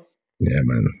 we know. Yeah,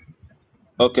 man,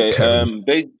 Okay. terrible.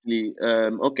 Basically,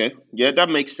 okay. Yeah, that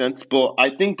makes sense. But I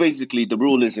think basically the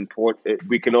rule is important.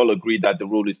 We can all agree that the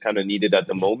rule is kind of needed at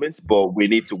the moment, but we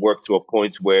need to work to a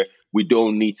point where we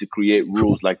don't need to create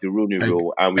rules like the Rooney E-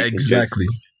 Rule, and Exactly,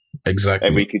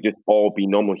 exactly. we could just all be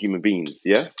normal human beings.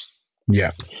 Yeah. Yeah.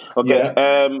 Okay.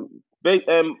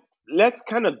 Yeah. Let's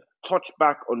kind of touch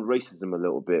back on racism a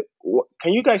little bit.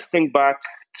 Can you guys think back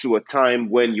to a time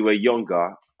when you were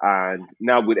younger, and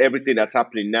now with everything that's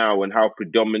happening now, and how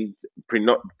predominant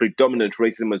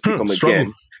racism has become Struggle.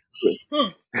 again, Hmm.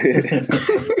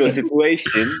 to a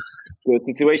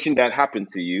situation that happened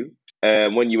to you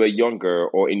when you were younger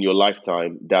or in your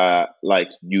lifetime that like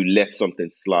you let something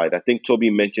slide? I think Toby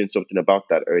mentioned something about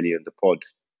that earlier in the pod.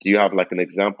 Do you have like an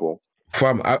example?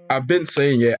 Fam, I've been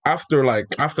saying, yeah, after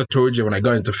Georgia, when I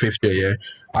got into fifth year, yeah,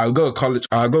 I'll go to college,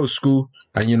 I'll go to school,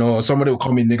 and somebody will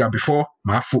call me nigga before,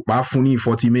 my funny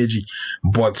 40 meji.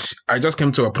 But I just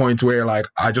came to a point where, like,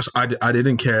 I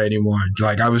didn't care anymore.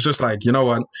 Like, I was just like, you know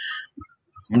what,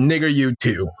 nigger you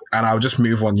too. And I'll just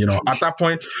move on, At that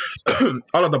point,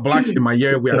 all of the blacks in my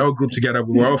year, we had all grouped together,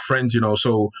 we were all friends,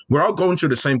 so we're all going through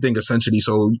the same thing essentially.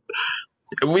 So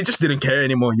we just didn't care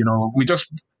anymore, We just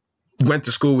went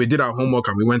to school, we did our homework,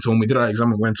 and we went home. We did our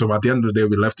exam and went home. At the end of the day,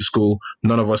 we left the school.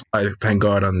 None of us died, thank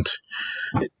God. And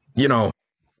you know,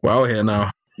 we're out here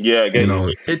now. Yeah, I get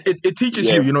you. It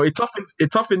teaches you. Yeah, It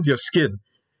toughens your skin.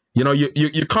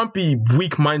 You can't be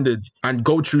weak minded and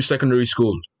go through secondary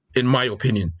school, in my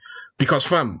opinion, because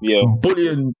fam, yeah.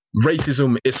 bullying,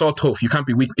 racism, it's all tough. You can't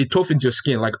be weak. It toughens your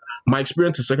skin. Like my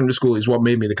experience in secondary school is what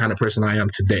made me the kind of person I am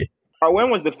today.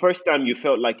 When was the first time you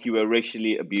felt like you were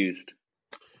racially abused?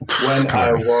 When Come I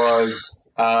at me.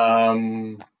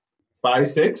 was 5,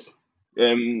 6.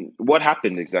 What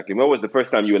happened exactly? When was the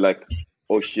first time you were like,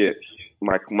 "Oh shit,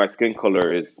 my skin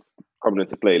color is coming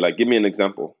into play"? Like, give me an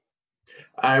example.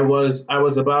 I was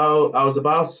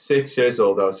about 6 years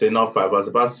old. I would say not 5. I was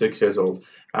about 6 years old,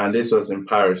 and this was in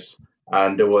Paris.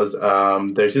 And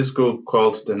there's this group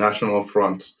called the National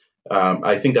Front.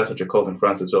 I think that's what you're called in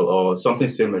France as well, or something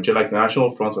similar. Do you like the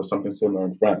National Front or something similar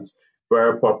in France?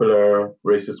 Very popular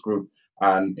racist group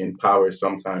and in power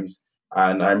sometimes.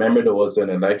 And I remember there was an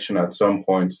election at some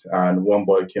point, and one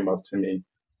boy came up to me,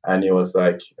 and he was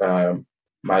like,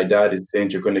 "My dad is saying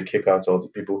you're going to kick out all the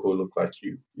people who look like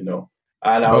you."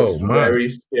 And I was Oh man. very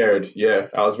scared. Yeah,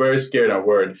 I was very scared and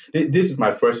worried. This is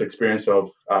my first experience of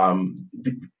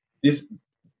this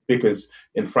because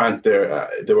in France there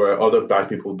were other black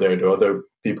people there. There were other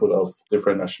people of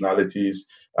different nationalities,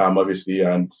 obviously,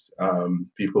 and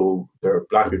people there are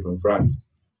black people in France.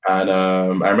 And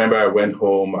I remember I went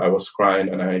home. I was crying,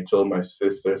 and I told my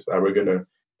sisters that we're gonna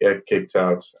get kicked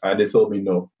out, and they told me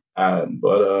no.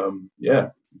 But yeah,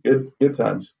 good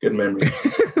times, good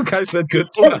memories. Guy said good.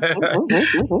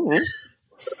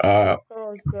 uh,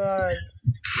 Oh God.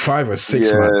 5 or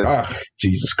 6, man. Yeah, Ah,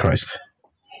 Jesus Christ.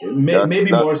 That's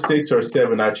Maybe that. more 6 or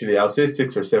 7 actually. I'll say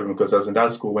 6 or 7 because I was in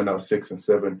that school when I was 6 and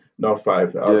 7, not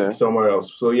 5. I was Yeah. somewhere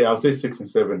else. So yeah, I'll say 6 and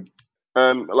 7.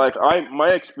 Like my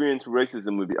experience with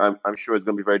racism would be, I'm sure it's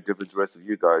gonna be very different to the rest of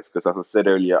you guys because, as I said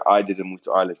earlier, I didn't move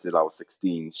to Ireland till I was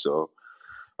 16, so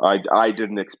I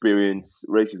didn't experience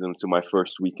racism to my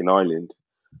first week in Ireland,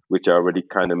 which I already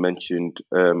kind of mentioned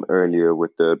earlier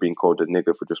with being called a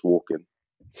nigger for just walking.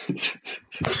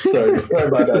 Sorry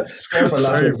about that. Sorry for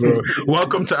Sorry, laughing. bro.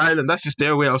 Welcome to Ireland. That's just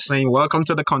their way of saying welcome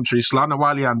to the country. Slana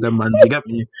Wali and them, man. You get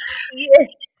me? Yeah.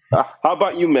 How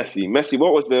about you, Messi? Messi,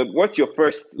 what's your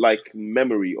first like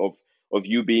memory of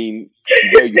you being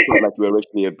where you felt like you were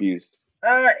racially abused?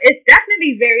 It's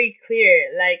definitely very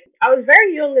clear. Like I was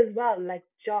very young as well, like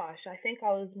Josh. I think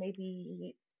I was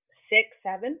maybe 6,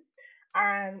 7.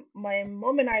 And my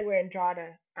mom and I were in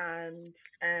Drogheda, and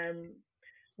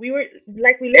we were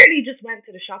like we literally just went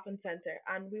to the shopping center,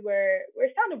 and we were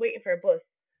standing waiting for a bus,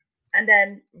 and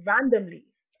then randomly,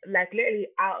 like literally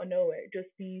out of nowhere, just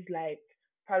these like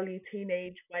probably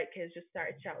teenage white kids just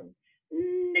started shouting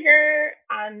nigger,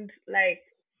 and like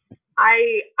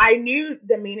I knew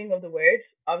the meaning of the word,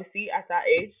 obviously at that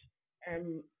age.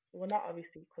 Well, not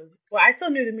obviously, because well, I still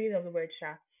knew the meaning of the word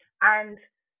 "sha." And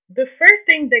the first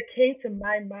thing that came to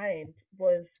my mind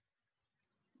was,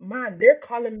 man, they're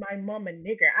calling my mom a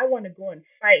nigger. I want to go and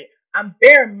fight. And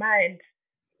bear in mind,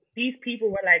 these people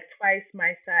were like twice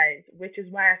my size, which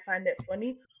is why I find it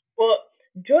funny. But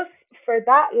just for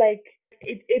that, like,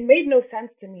 it made no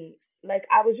sense to me. Like,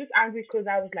 I was just angry because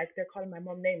I was like, they're calling my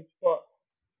mom names. But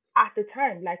at the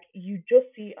time, like you just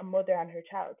see a mother and her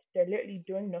child. They're literally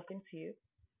doing nothing to you.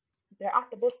 They're at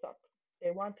the bus stop.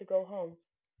 They want to go home,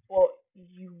 but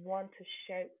you want to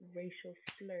shout racial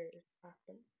slurs at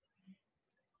them.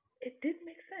 It didn't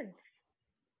make sense.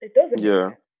 It doesn't make Yeah,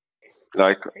 sense.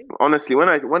 like It's crazy. honestly,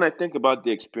 when I think about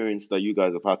the experience that you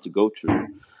guys have had to go through,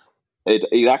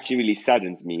 it actually really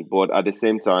saddens me. But at the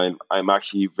same time, I'm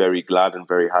actually very glad and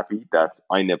very happy that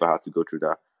I never had to go through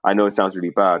that. I know it sounds really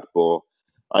bad, but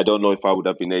I don't know if I would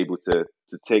have been able to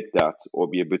take that or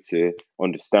be able to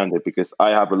understand it because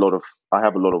I have a lot of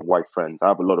white friends. I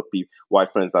have a lot of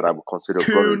white friends that I would consider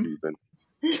brothers. Coon.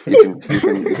 Even you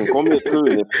can call me a coon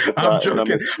I'm if that joking.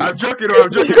 makes you. I'm joking.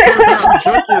 I'm joking. I'm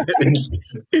joking.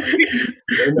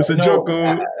 No, It's a joke.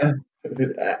 no Oh.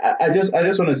 I just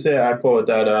want to say, Akko,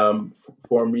 that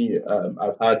for me,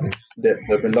 I've had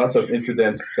there've been lots of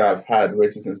incidents that I've had,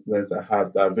 racist incidents that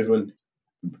I've even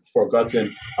forgotten.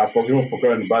 I've even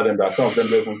forgotten about them. That some of them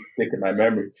don't even stick in my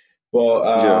memory. But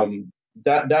Yeah,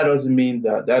 that doesn't mean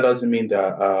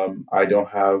that I don't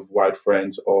have white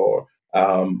friends, or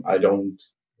I don't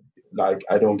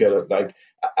get it. Like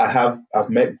I've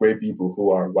met great people who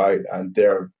are white, and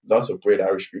there are lots of great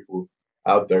Irish people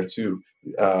out there too.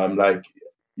 Like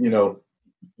you know,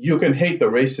 you can hate the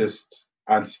racist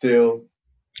and still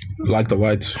Like the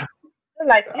whites. So,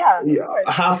 like, yeah, of yeah, course.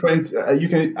 have friends. You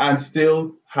can and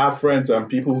still have friends and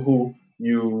people who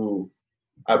you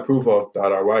approve of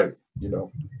that are white. And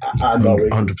not racist.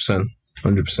 100%.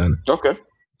 100%. okay.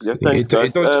 Yeah, thanks, It guys.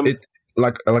 does it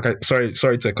like I sorry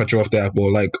to cut you off there,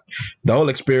 but like the whole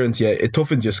experience, yeah, it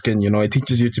toughens your skin. It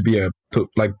teaches you to be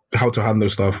like how to handle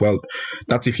stuff. Well,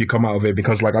 that's if you come out of it,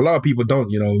 because like a lot of people don't.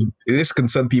 This can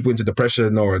send people into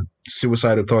depression or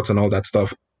suicidal thoughts and all that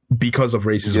stuff because of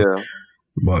racism. Yeah,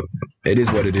 But it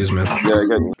is what it is, man. yeah, I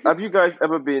get you. Have you guys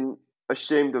ever been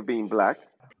ashamed of being black?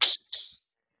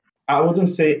 I wouldn't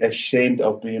say ashamed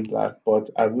of being black, but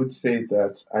I would say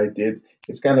that I did.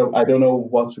 It's kind of, I don't know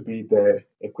what would be the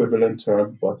equivalent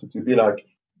term, but it would be like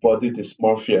body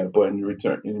dysmorphia, but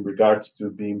in regards to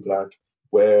being black,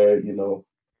 where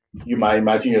you might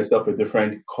imagine yourself a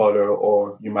different color,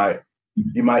 or you might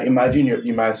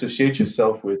associate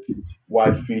yourself with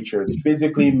white features,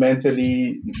 physically,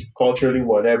 mentally, culturally,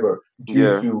 whatever, due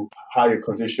Yeah. to how you're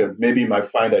conditioned. Maybe you might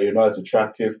find that you're not as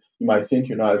attractive. You might think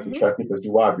you're not as Hmm. attractive as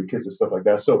you are because of stuff like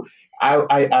that. So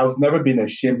I've never been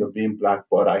ashamed of being black,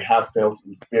 but I have felt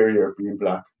inferior being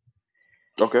black.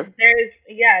 Okay. There's,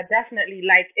 yeah, definitely.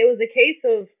 Like, it was a case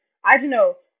of, I don't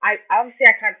know. I obviously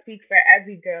I can't speak for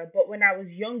every girl, but when I was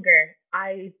younger,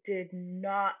 I did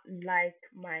not like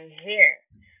my hair.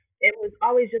 It was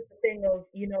always just a thing of,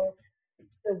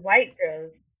 the white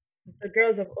girls, the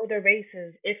girls of other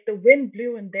races, if the wind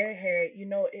blew in their hair,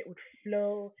 it would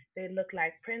flow. They look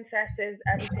like princesses.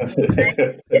 Everything was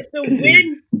nice. If the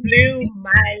wind blew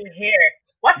my hair,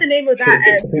 what's the name of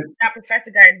that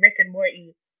professor guy in Rick and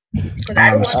Morty? because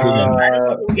I don't want to Screaming. I don't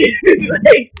want to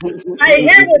like my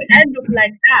hair would end up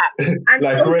like that. And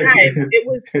like Rick. sometimes it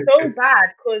was so bad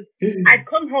because I'd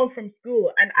come home from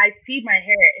school and I'd see my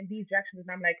hair in these directions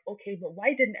and I'm like, okay, but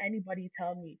why didn't anybody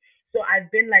tell me? So I've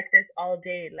been like this all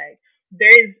day. Like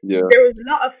Yeah. there was a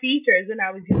lot of features when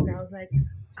I was younger. I was like,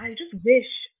 I just wish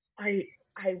I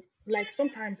like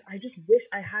sometimes I just wish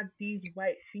I had these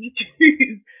white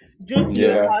features just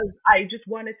Yeah. because I just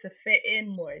wanted to fit in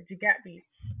more. Do you get me?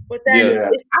 But then Yeah.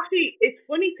 Yeah. it's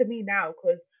funny to me now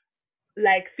because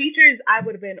like features I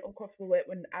would have been uncomfortable with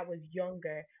when I was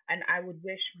younger, and I would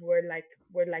wish were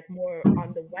like more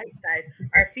on the white side.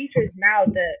 Are features now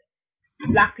that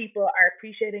black people are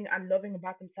appreciating and loving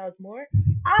about themselves more,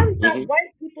 and that Hmm.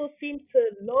 white people seem to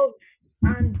love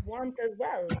and want as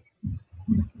well.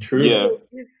 True. Yeah. So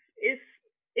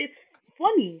it's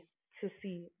funny to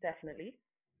see, definitely.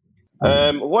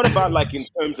 What about like in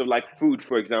terms of like food,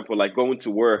 for example, like going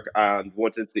to work and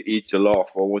wanting to eat jollof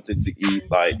or wanting to eat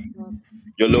like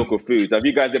your local foods? Have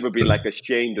you guys ever been like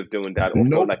ashamed of doing that or felt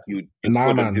Nope. like you Nah,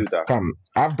 couldn't man. do that? Fam,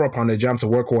 I've brought on the jam to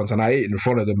work once and I ate in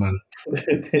front of the man.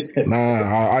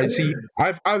 Nah, I see.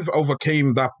 I've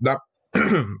overcame that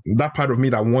that part of me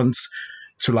that wants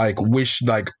to like wish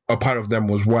like a part of them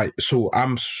was white. So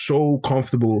I'm so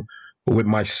comfortable with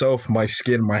myself, my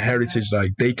skin, my heritage.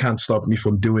 Like they can't stop me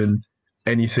from doing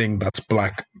anything that's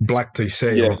black. Black they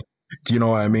say, Yeah. or do you know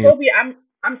what I mean? Toby,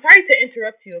 I'm sorry to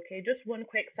interrupt you, okay? Just one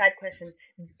quick side question.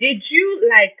 Did you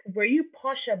like were you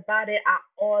posh about it at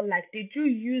all? Like did you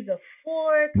use a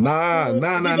fork, Nah, spoon,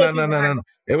 nah, or did nah, you nah, just nah, use nah, your nah. hands? Nah.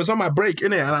 It was on my break,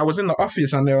 innit? And I was in the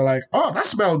office and they were like, oh, that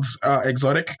smells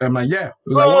exotic. I'm like, yeah. It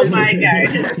was like, what Oh is my god.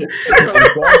 it? They're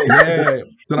like, yeah.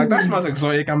 They're like, that smells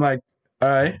exotic. I'm like, all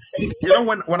right. You know,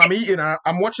 when I'm eating,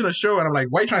 I'm watching a show and I'm like,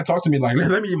 why are you trying to talk to me? Like,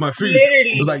 let me eat my food.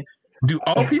 It was like, Literally. do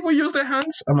all people use their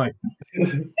hands? I'm like,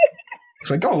 it's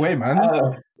like, go away, man.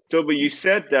 So, but you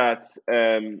said that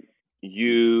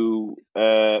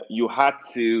you had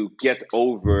to get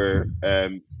over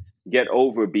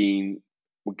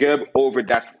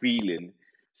that feeling.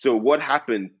 So, what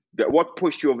happened? What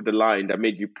pushed you over the line that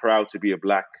made you proud to be a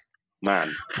black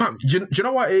man? Fam, you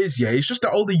know what it is? Yeah, it's just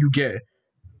the older you get,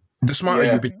 the smarter you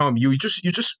Yeah. become. You just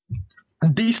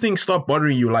these things stop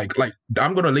bothering you. Like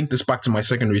I'm gonna link this back to my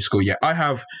secondary school. Yeah, I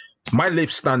have my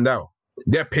lips stand out.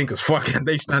 They're pink as fuck and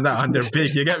they stand out and they're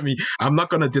big. You get me? I'm not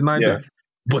gonna deny Yeah, that.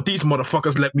 But these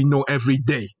motherfuckers let me know every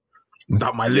day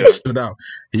that my lips yeah. stood out.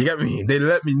 You get me? They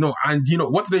let me know. And you know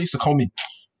what they used to call me?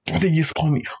 What they used to call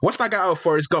me? What's that guy out of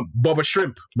Forrest Gump? Bubba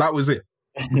Shrimp. That was it.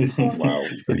 Wow.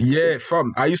 Yeah,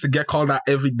 fam. I used to get called that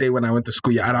every day when I went to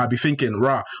school. Yeah, and I'd be thinking,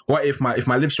 rah, what if my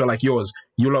lips were like yours?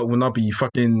 You lot would not be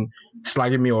fucking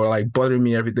slagging me or like bothering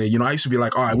me every day. You know, I used to be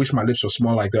like, oh, I wish my lips were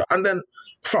small like that. And then,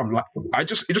 fam, like it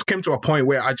just came to a point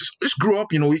where I just grew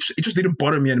up. You know, it just didn't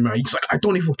bother me anymore. It's like I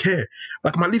don't even care.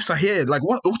 Like my lips are here. Like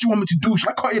what do you want me to do? Should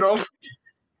I cut it off?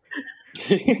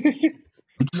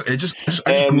 I just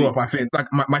grew um, up. I think like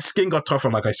my skin got tougher.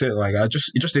 Like I said, like it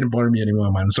just didn't bother me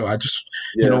anymore, man. So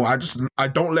yeah. I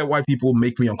don't let white people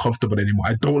make me uncomfortable anymore.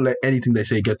 I don't let anything they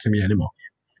say get to me anymore.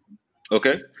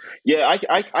 Okay. Yeah,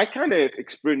 I kind of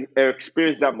experienced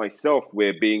that myself,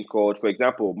 where being called, for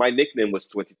example, my nickname was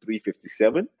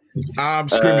 2357. I'm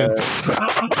screaming.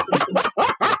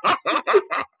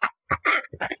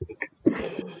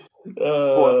 Uh, for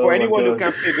Oh my anyone who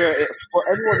god. can figure it, for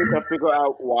anyone who can figure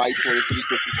out why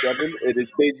 2357, it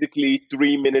is basically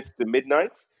 3 minutes to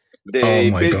midnight. Oh They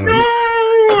my god. basically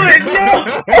No,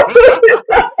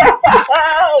 no.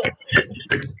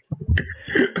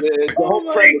 the Oh whole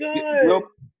my premise god.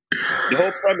 the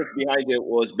whole premise behind it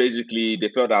was basically they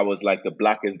felt I was like the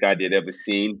blackest guy they'd ever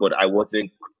seen, but I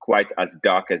wasn't quite as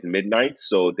dark as midnight,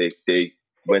 so they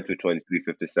went to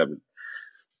 2357.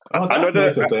 Oh, that's Another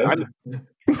nice of them.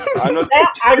 another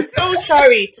I'm so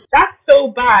sorry. That's so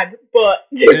bad, but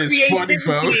the It's funny,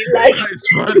 fam. creativity, like, It's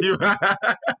funny, man.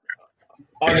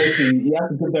 Honestly, you have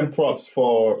to give them props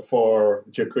for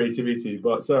your creativity.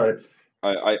 But sorry,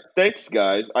 I thanks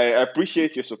guys. I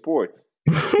appreciate your support.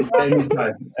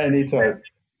 anytime, anytime.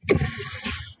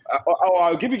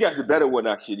 I'll give you guys a better one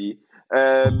actually.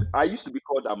 I used to be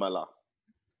called Amala.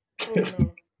 oh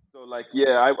no. So like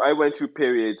yeah, I went through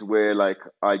periods where like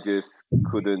I just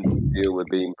couldn't deal with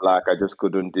being black. I just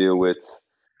couldn't deal with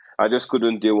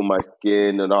my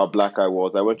skin and how black I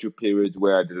was. I went through periods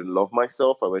where I didn't love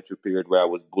myself. I went through a period where I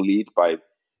was bullied by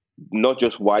not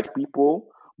just white people,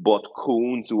 but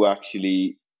coons who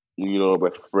actually,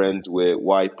 were friends with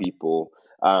white people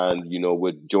and,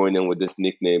 would join in with these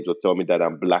nicknames or tell me that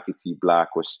I'm blackety black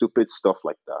or stupid stuff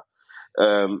like that.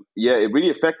 Yeah, it really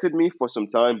affected me for some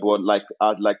time. But like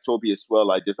Toby as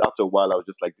well, I just after a while I was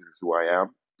just like, this is who I am.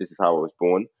 This is how I was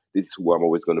born. This is who I'm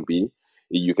always going to be.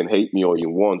 You can hate me all you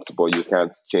want, but you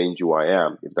can't change who I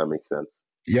am. If that makes sense.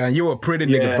 Yeah, and you're a pretty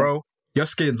nigga, Yeah, bro. Your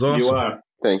skin's you awesome. are.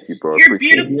 Thank you, bro. You're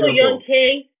Appreciate You're it. beautiful, young beautiful.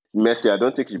 king. Messi, I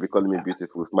don't think you should be calling me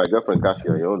beautiful. If my girlfriend catch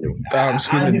you on your own. I'm And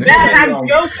screaming. he's not that I'm young.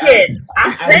 joking. I'm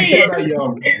And he's not saying. that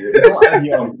young. Don't add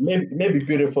young. Maybe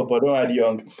beautiful, but don't add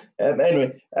young.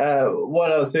 Anyway,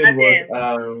 what I was saying was,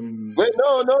 Goddamn. Wait,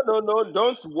 no.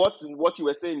 Don't what you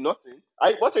were saying. Nothing.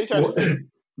 What are you trying to say?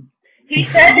 He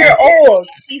said you're old.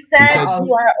 He He said said, I,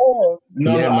 you are old.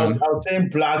 no, yeah, I man. was saying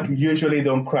black usually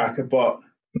don't crack, but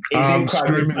it I'm didn't crack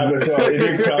this screaming. time as well. It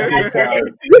didn't crack this time.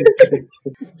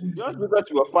 Just because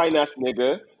you're a fine ass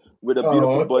nigga with a beautiful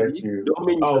Oh, thank body, you. don't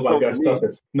mean you Oh should my talk God, to stop me.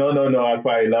 it. No, I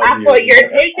quite love I you. thought you're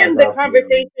I taking the love you.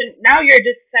 conversation. Now you're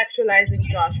just sexualizing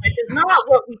Josh, which is not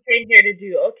what we came here to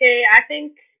do. Okay, I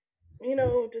think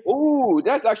just Ooh,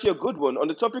 that's actually a good one. On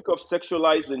the topic of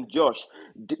sexualizing Josh,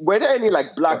 were there any like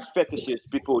black fetishes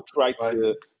people tried Why?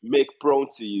 to make prone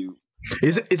to you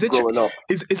Is it growing up?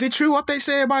 is it true what they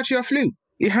say about your flute?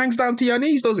 It hangs down to your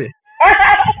knees, does it?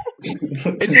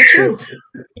 Is it true?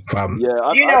 Fam. Yeah,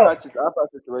 you I've know. had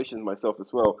situations myself as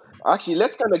well. Actually,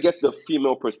 let's kind of get the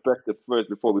female perspective first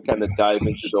before we kind of dive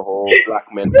into the whole black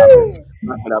men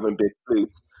having big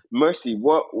flutes. Mercy,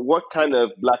 what kind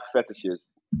of black fetishes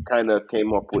kind of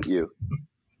came up with you?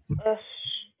 Uh,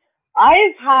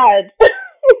 I've had.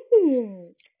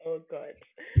 Oh God.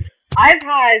 I've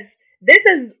had. This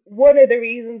is one of the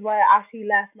reasons why I actually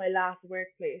left my last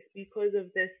workplace because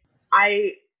of this.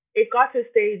 I it got to a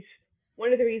stage.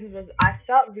 One of the reasons was I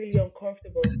felt really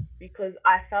uncomfortable because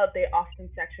I felt they often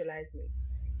sexualized me.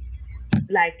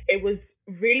 Like it was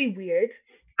really weird,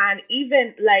 and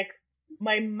even like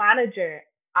my manager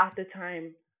at the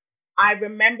time, I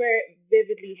remember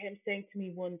vividly him saying to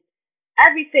me once,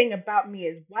 "Everything about me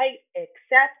is white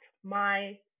except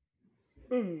my."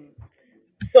 Hmm.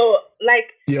 So like,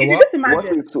 Yeah, if you what? just What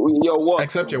imagine, is your what?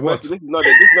 Except your Mercy, what? this is not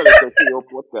a 13-year-old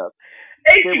podcast.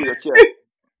 Say with your chest.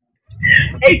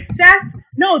 except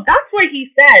no, that's what he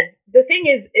said. The thing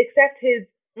is, except his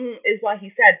is what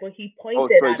he said, but he Oh,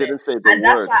 pointed so he at it, didn't say the and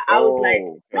that's word. why I was like,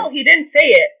 Oh, okay. no, he didn't say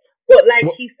it, but like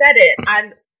What? he said it,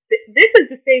 and this is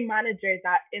the same manager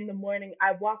that in the morning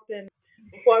I walked in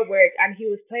before work, and he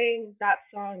was playing that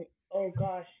song. Oh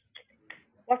gosh,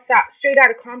 what's that? Straight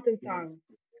Outta Compton song.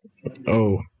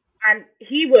 Oh. And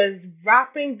he was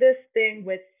rapping this thing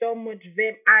with so much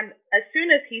vim. And as soon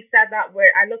as he said that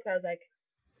word, I looked. I was like,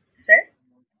 "Sir,"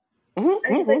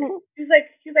 and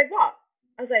he's like, "What?"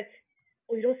 I was like,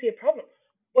 "Oh, you don't see a problem."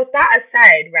 But that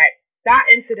aside, right? That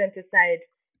incident aside,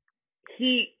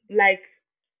 he like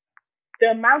the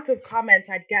amount of comments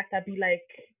I'd get that be like,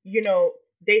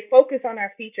 they focus on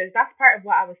our features. That's part of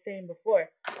what I was saying before.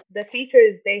 The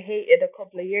features they hated a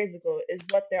couple of years ago is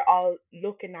what they're all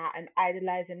looking at and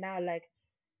idolizing now. Like,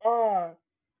 oh,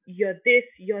 you're this,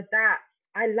 you're that.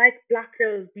 I like black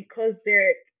girls because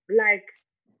they're like,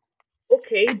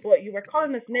 okay, but you were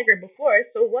calling us nigger before,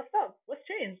 so what's up? What's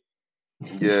changed?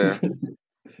 Yeah.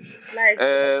 Like,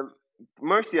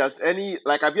 Mercy, have you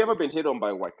ever been hit on by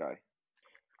a white guy?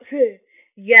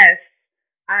 yes.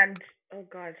 And oh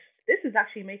god, this is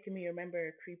actually making me remember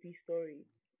a creepy story.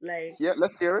 Like, Yeah,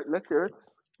 let's hear it. Let's hear it.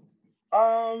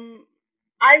 um,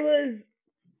 I was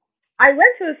I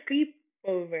went to a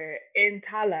sleepover in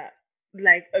Tala.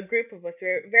 Like a group of us. We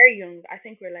are very young. I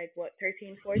think we're like what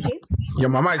 13, 14. Your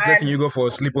mama is letting And you go for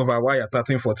a sleepover while you're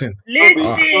 13, 14. Toby,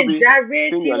 Ah. listen, Toby,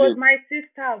 Jared, clean she your was lips. my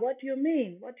sister. What do you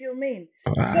mean? What do you mean?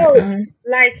 So, Ah.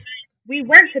 like, we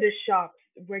went to the shops.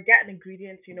 We're getting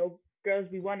ingredients, girls,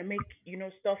 we want to make,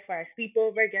 stuff for our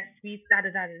sleepover, get sweets, da da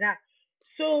da da da.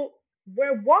 So,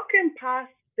 we're walking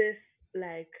past this,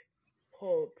 like,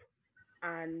 pub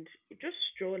and just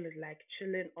strolling, like,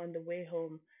 chilling on the way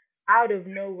home. Out of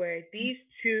nowhere, these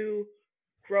two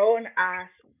grown ass,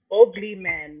 ugly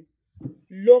men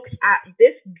looked at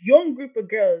this young group of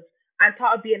girls and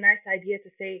thought it'd be a nice idea to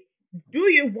say, "Do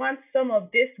you want some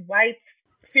of this white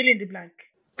fill in the blank?"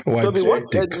 White Toby,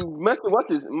 what dick.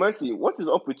 Mercy? What is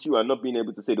up with you and not being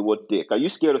able to say the word dick? Are you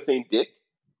scared of saying dick?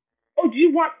 Oh, do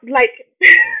you want like?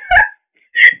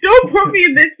 Don't put me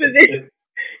in this position.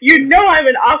 You know I'm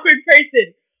an awkward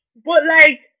person, but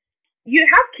like you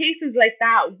have cases like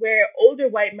that where older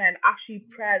white men actually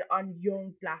preyed on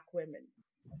young black women,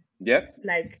 Yep.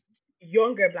 like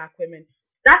younger black women.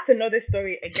 That's another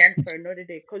story again for another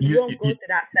day because we You, won't go you, to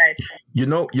that side. you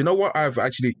know what I've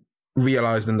actually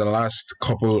realized in the last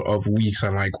couple of weeks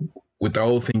and like with the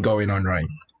whole thing going on, right?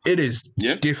 It is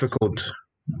Yeah. difficult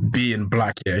being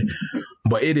black here,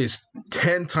 but it is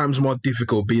 10 times more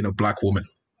difficult being a black woman.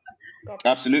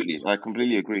 Absolutely, I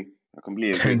completely agree.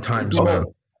 10 times, You man.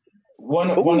 know,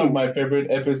 one of my favorite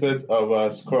episodes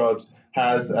of Scrubs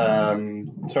has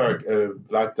Turk, a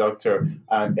black doctor,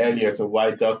 and Elliot, a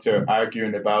white doctor,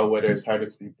 arguing about whether it's harder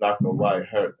to be black or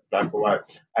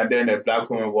white. And then a black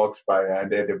woman walks by,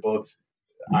 and then they both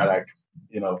are like,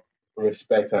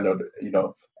 respect and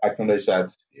acknowledge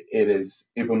that it is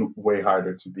even way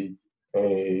harder to be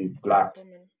a black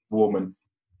woman.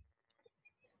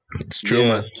 It's true,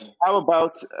 Yeah. man. How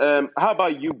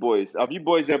about you boys? Have you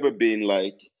boys ever been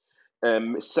like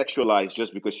sexualized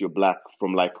just because you're black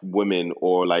from like women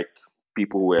or like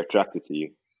people who were attracted to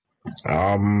you?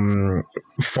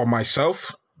 For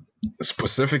myself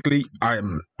specifically,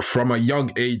 I'm from a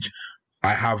young age.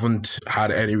 I haven't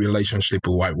had any relationship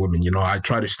with white women. I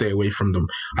try to stay away from them.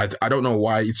 I don't know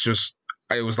why. It's just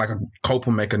it was like a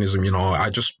coping mechanism. I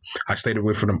stayed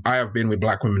away from them. I have been with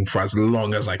black women for as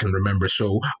long as I can remember,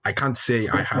 so I can't say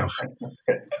I have.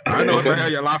 I know what the Okay.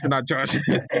 hell you're laughing at, Josh.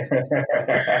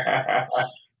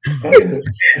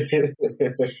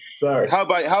 Sorry. How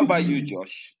about you,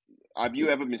 Josh? Have you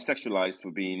ever been sexualized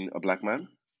for being a black man?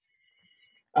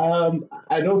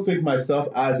 I don't think myself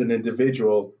as an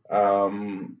individual.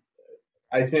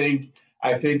 I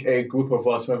think a group of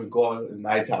us when we go on a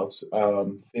night out,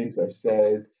 things are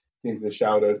said, things are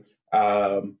shouted.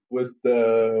 With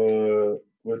the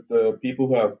people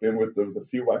who have been with the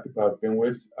few white people I've been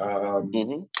with,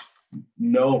 Mm-hmm.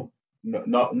 no,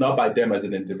 not by them as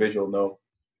an individual, no.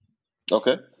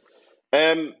 Okay.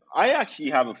 I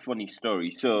actually have a funny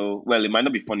story. So, well, it might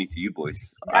not be funny to you boys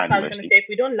That's and what I was gonna Mercy. say. If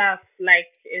we don't laugh, like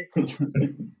it's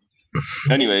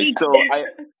Anyway, deep. so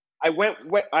I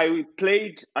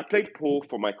played pool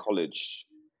for my college.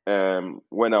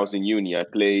 When I was in uni, I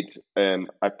played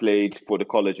for the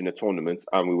college in a tournament,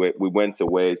 and we went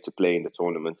away to play in the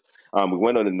tournament. We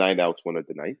went on a night out one of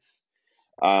the nights,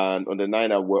 and on the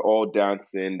night out we're all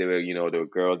dancing. There were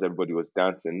girls, everybody was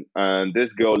dancing, and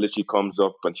this girl literally comes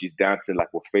up and she's dancing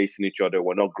like we're facing each other.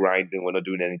 We're not grinding, we're not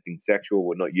doing anything sexual.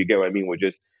 We're not, you get what I mean? We're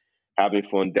just having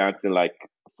fun dancing, like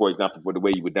for example, for the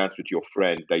way you would dance with your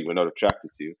friend that you were not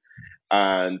attracted to.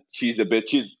 And she's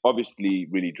obviously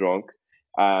really drunk,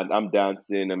 and I'm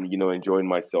dancing, I'm enjoying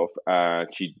myself, and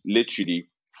she literally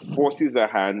forces her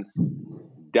hands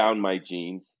down my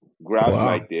jeans, grabs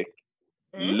my Wow. dick,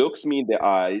 Hmm? looks me in the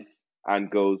eyes, and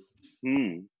goes,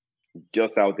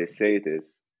 just how they say it is.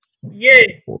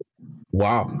 Yeah,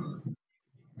 Wow.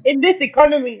 in this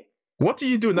economy, What did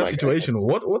you do in that My guy. situation?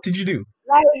 What did you do?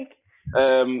 like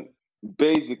Um,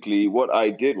 Basically, what I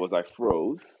did was I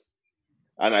froze,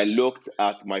 and I looked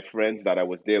at my friends that I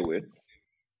was there with,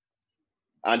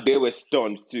 and they were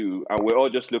stunned too, and we're all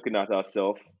just looking at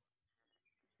ourselves.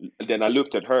 Then I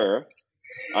looked at her,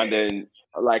 and then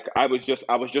like I was just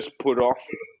put off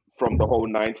from the whole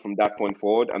night from that point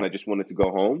forward, and I just wanted to go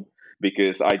home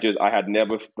because I had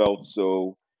never felt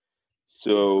so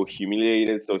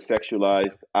humiliated, so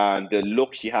sexualized, and the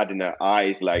look she had in her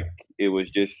eyes, like it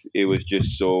was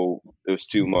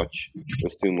too much. It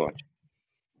was too much.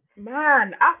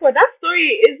 man, Aqua, that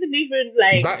story isn't even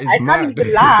like That is I can't mad.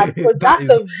 even laugh because that that's is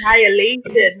a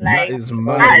violation. that Like is Oh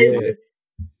mad. that yeah. Yeah. is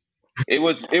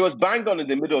It was bang on in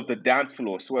the middle of the dance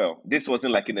floor as well. This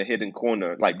wasn't like in a hidden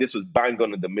corner. Like this was bang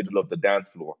on in the middle of the dance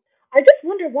floor. I just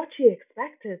wonder what she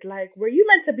expected. Like, were you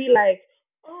meant to be like,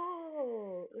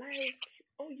 oh, like,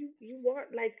 oh, you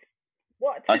want like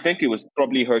what? I think it was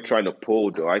probably her trying to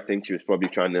pull, though. I think she was probably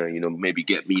trying to, maybe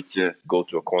get me to go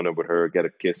to a corner with her, get a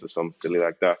kiss or something silly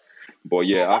like that. But No,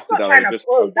 yeah, that's after not that, trying to I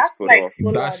pull. was just That's put like off.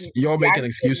 full on You're making yanking.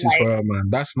 excuses for Like, her, man.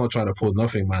 That's not trying to pull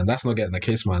nothing, man. That's not getting a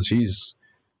kiss, man. She's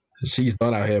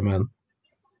done out here, man.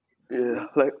 Yeah,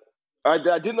 like I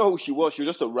didn't know who she was. She was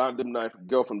just a random night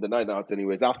girl from the night out.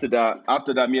 Anyways, after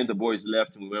that, me and the boys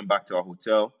left and we went back to our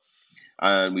hotel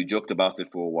and we joked about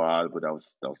it for a while. But that was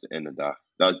the end of that.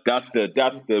 That's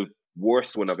the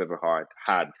worst one I've ever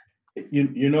had.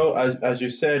 As you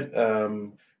said,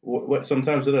 what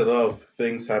sometimes when a lot of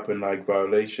things happen like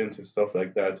violations and stuff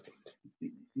like that,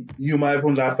 you might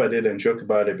even laugh at it and joke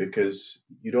about it because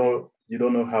you don't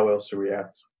know how else to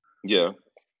react. Yeah,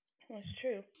 that's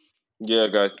true. yeah,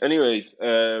 guys. Anyways,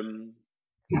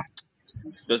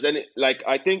 does any like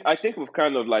I think we've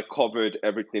kind of like covered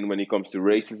everything when it comes to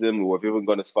racism. We've even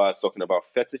gone as far as talking about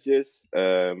fetishes.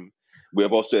 We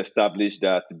have also established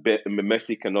that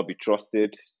Messi cannot be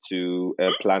trusted to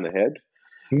plan ahead.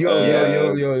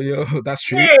 Yo. That's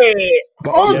true. Hey,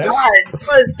 But also hold Yes. this. on,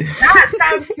 because that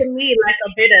sounds to me like a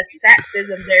bit of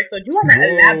sexism there. So do you want to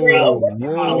elaborate on Whoa, what you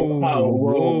mean? How?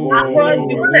 Aqua, do you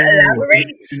want to whoa. elaborate?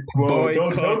 Whoa,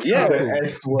 Boycott don't use Yeah. the Apple.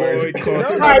 S word.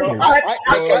 Boycott No. Apple.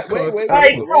 Boycott Apple. Wait, Boycott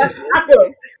Apple. Boycott Apple.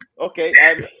 Okay.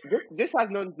 This has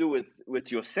nothing to do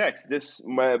with your sex. This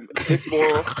more. This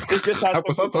just has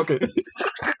Apple, stop something. talking.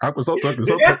 Apple, stop talking. This,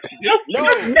 Stop talking. Just no,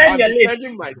 turn I'm your lips. defending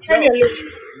Turn myself. your lips.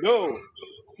 No,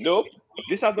 nope.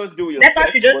 This has nothing to do with your Never should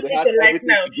sex, just but it take has your life everything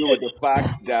now. to do with the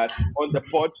fact that on the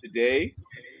pod today,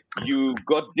 you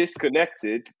got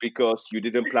disconnected because you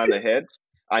didn't plan ahead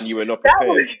and you were not That was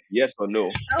prepared. Yes or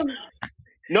no? that was,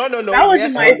 No. that wasn't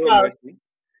Yes my or no, fault. Mercy?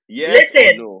 Yes or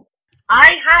Listen, no? I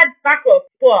had backup,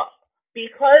 but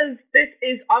because this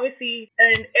is obviously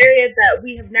an area that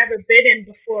we have never been in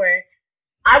before,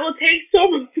 I will take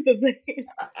some of the blame.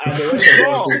 And the rest of us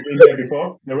Strong. who've been here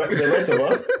before, the rest of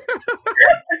us.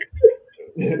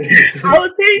 I will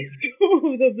take some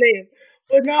of the blame,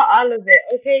 but not all of it,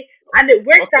 okay? And it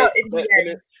worked Okay, out in the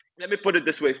end. let me put it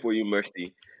this way for you,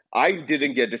 Mercy. I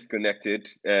didn't get disconnected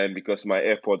because my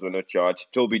AirPods were not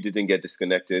charged. Toby didn't get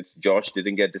disconnected. Josh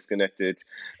didn't get disconnected.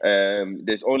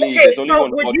 There's Okay, only so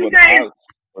one pod was out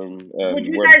from would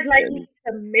you guys words. like me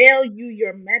to mail you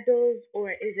your medals,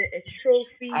 or is it a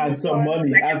trophy, And some or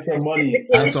money, like a and some money, And and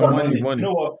certificate? some some money, money. You money.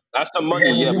 know what? That's some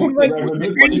money. Yeah, Revolut, we'll take Revolut money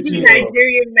Cringy too.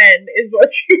 Nigerian men is what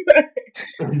you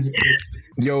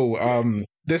Yo,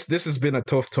 this has been a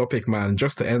tough topic, man.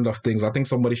 Just to end off things, I think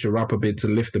somebody should rap a bit to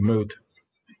lift the mood.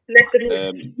 Let them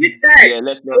you start, Yeah,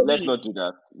 let's Toby. not do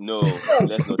that. No, Go,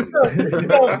 let's not do go,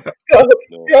 that. go, go,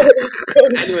 No. go, go.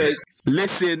 Anyway,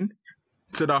 Listen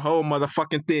to the whole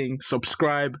motherfucking thing.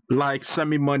 Subscribe, like, send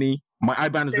me money. My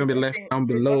IBAN is There's gonna be no left thing. down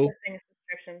There's no below. such thing as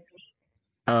subscriptions.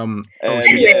 Oh shit,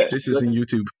 Anyway, yeah, this is in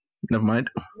YouTube. Never mind.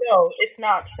 no, it's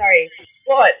not. Sorry,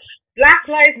 but Black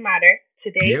Lives Matter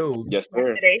today, Yo, yes, not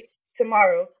sir. today,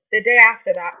 tomorrow, the day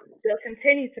after that, they'll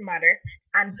continue to matter,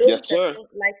 and those Yes, that sir.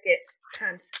 don't like it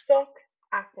can suck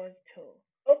Aqua's toe.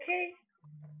 Okay,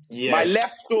 My Yes.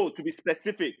 left toe, to be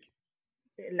specific.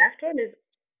 the left one is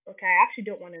okay. I actually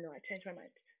don't want to know. I changed my mind.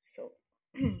 So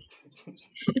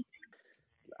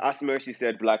As Mercy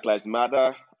said, Black Lives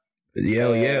Matter.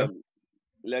 yeah.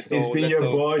 It's been Let's your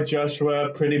all. boy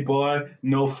Joshua, pretty boy,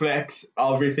 no flex,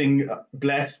 everything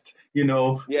blessed. You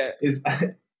know, Yeah. it's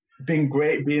been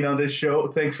great being on this show.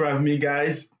 Thanks for having me,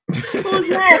 guys. who's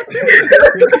left?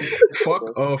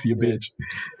 Fuck off, you bitch.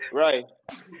 Right.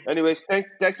 Anyways,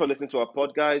 thanks for listening to our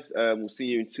pod, guys. We'll see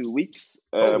you in 2 weeks.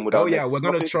 With our next We're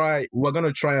gonna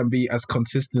topic. try and be as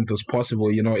consistent as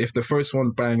possible. You know, if the first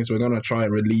one bangs, we're gonna try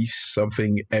and release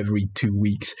something every 2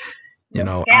 weeks. You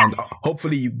know, Yeah. and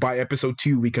hopefully by episode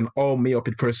 2 we can all meet up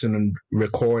in person and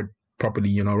record properly.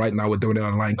 You know, right now we're doing it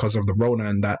online because of the Rona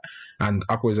and that, and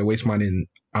Aqua is a waste man in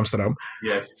Amsterdam.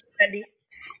 Yes. Ready?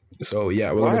 So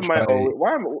yeah, we're Why gonna am I try always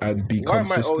and be why am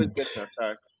I always consistent. getting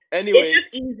attacked? It's Anyways,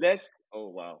 just easy. let's. Oh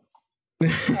wow.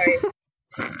 Sorry.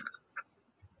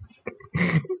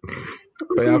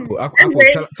 But yeah, Aqua, Anyway,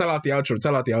 tell out the outro.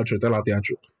 Tell out the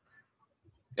outro.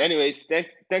 Anyways,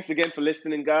 thanks again for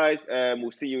listening, guys.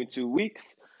 We'll see you in 2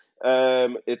 weeks.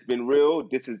 It's been real.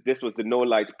 This was the No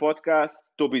Light podcast.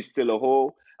 Toby's still a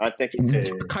hoe, and thank you.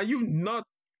 Can you not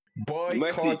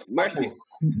boycott Mercy, Apple?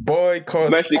 Boycott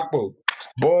Mercy, Apple.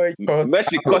 Boycott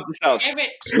Mercy, Apple. cut this out.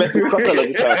 Everett. Mercy, cut all of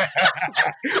this out.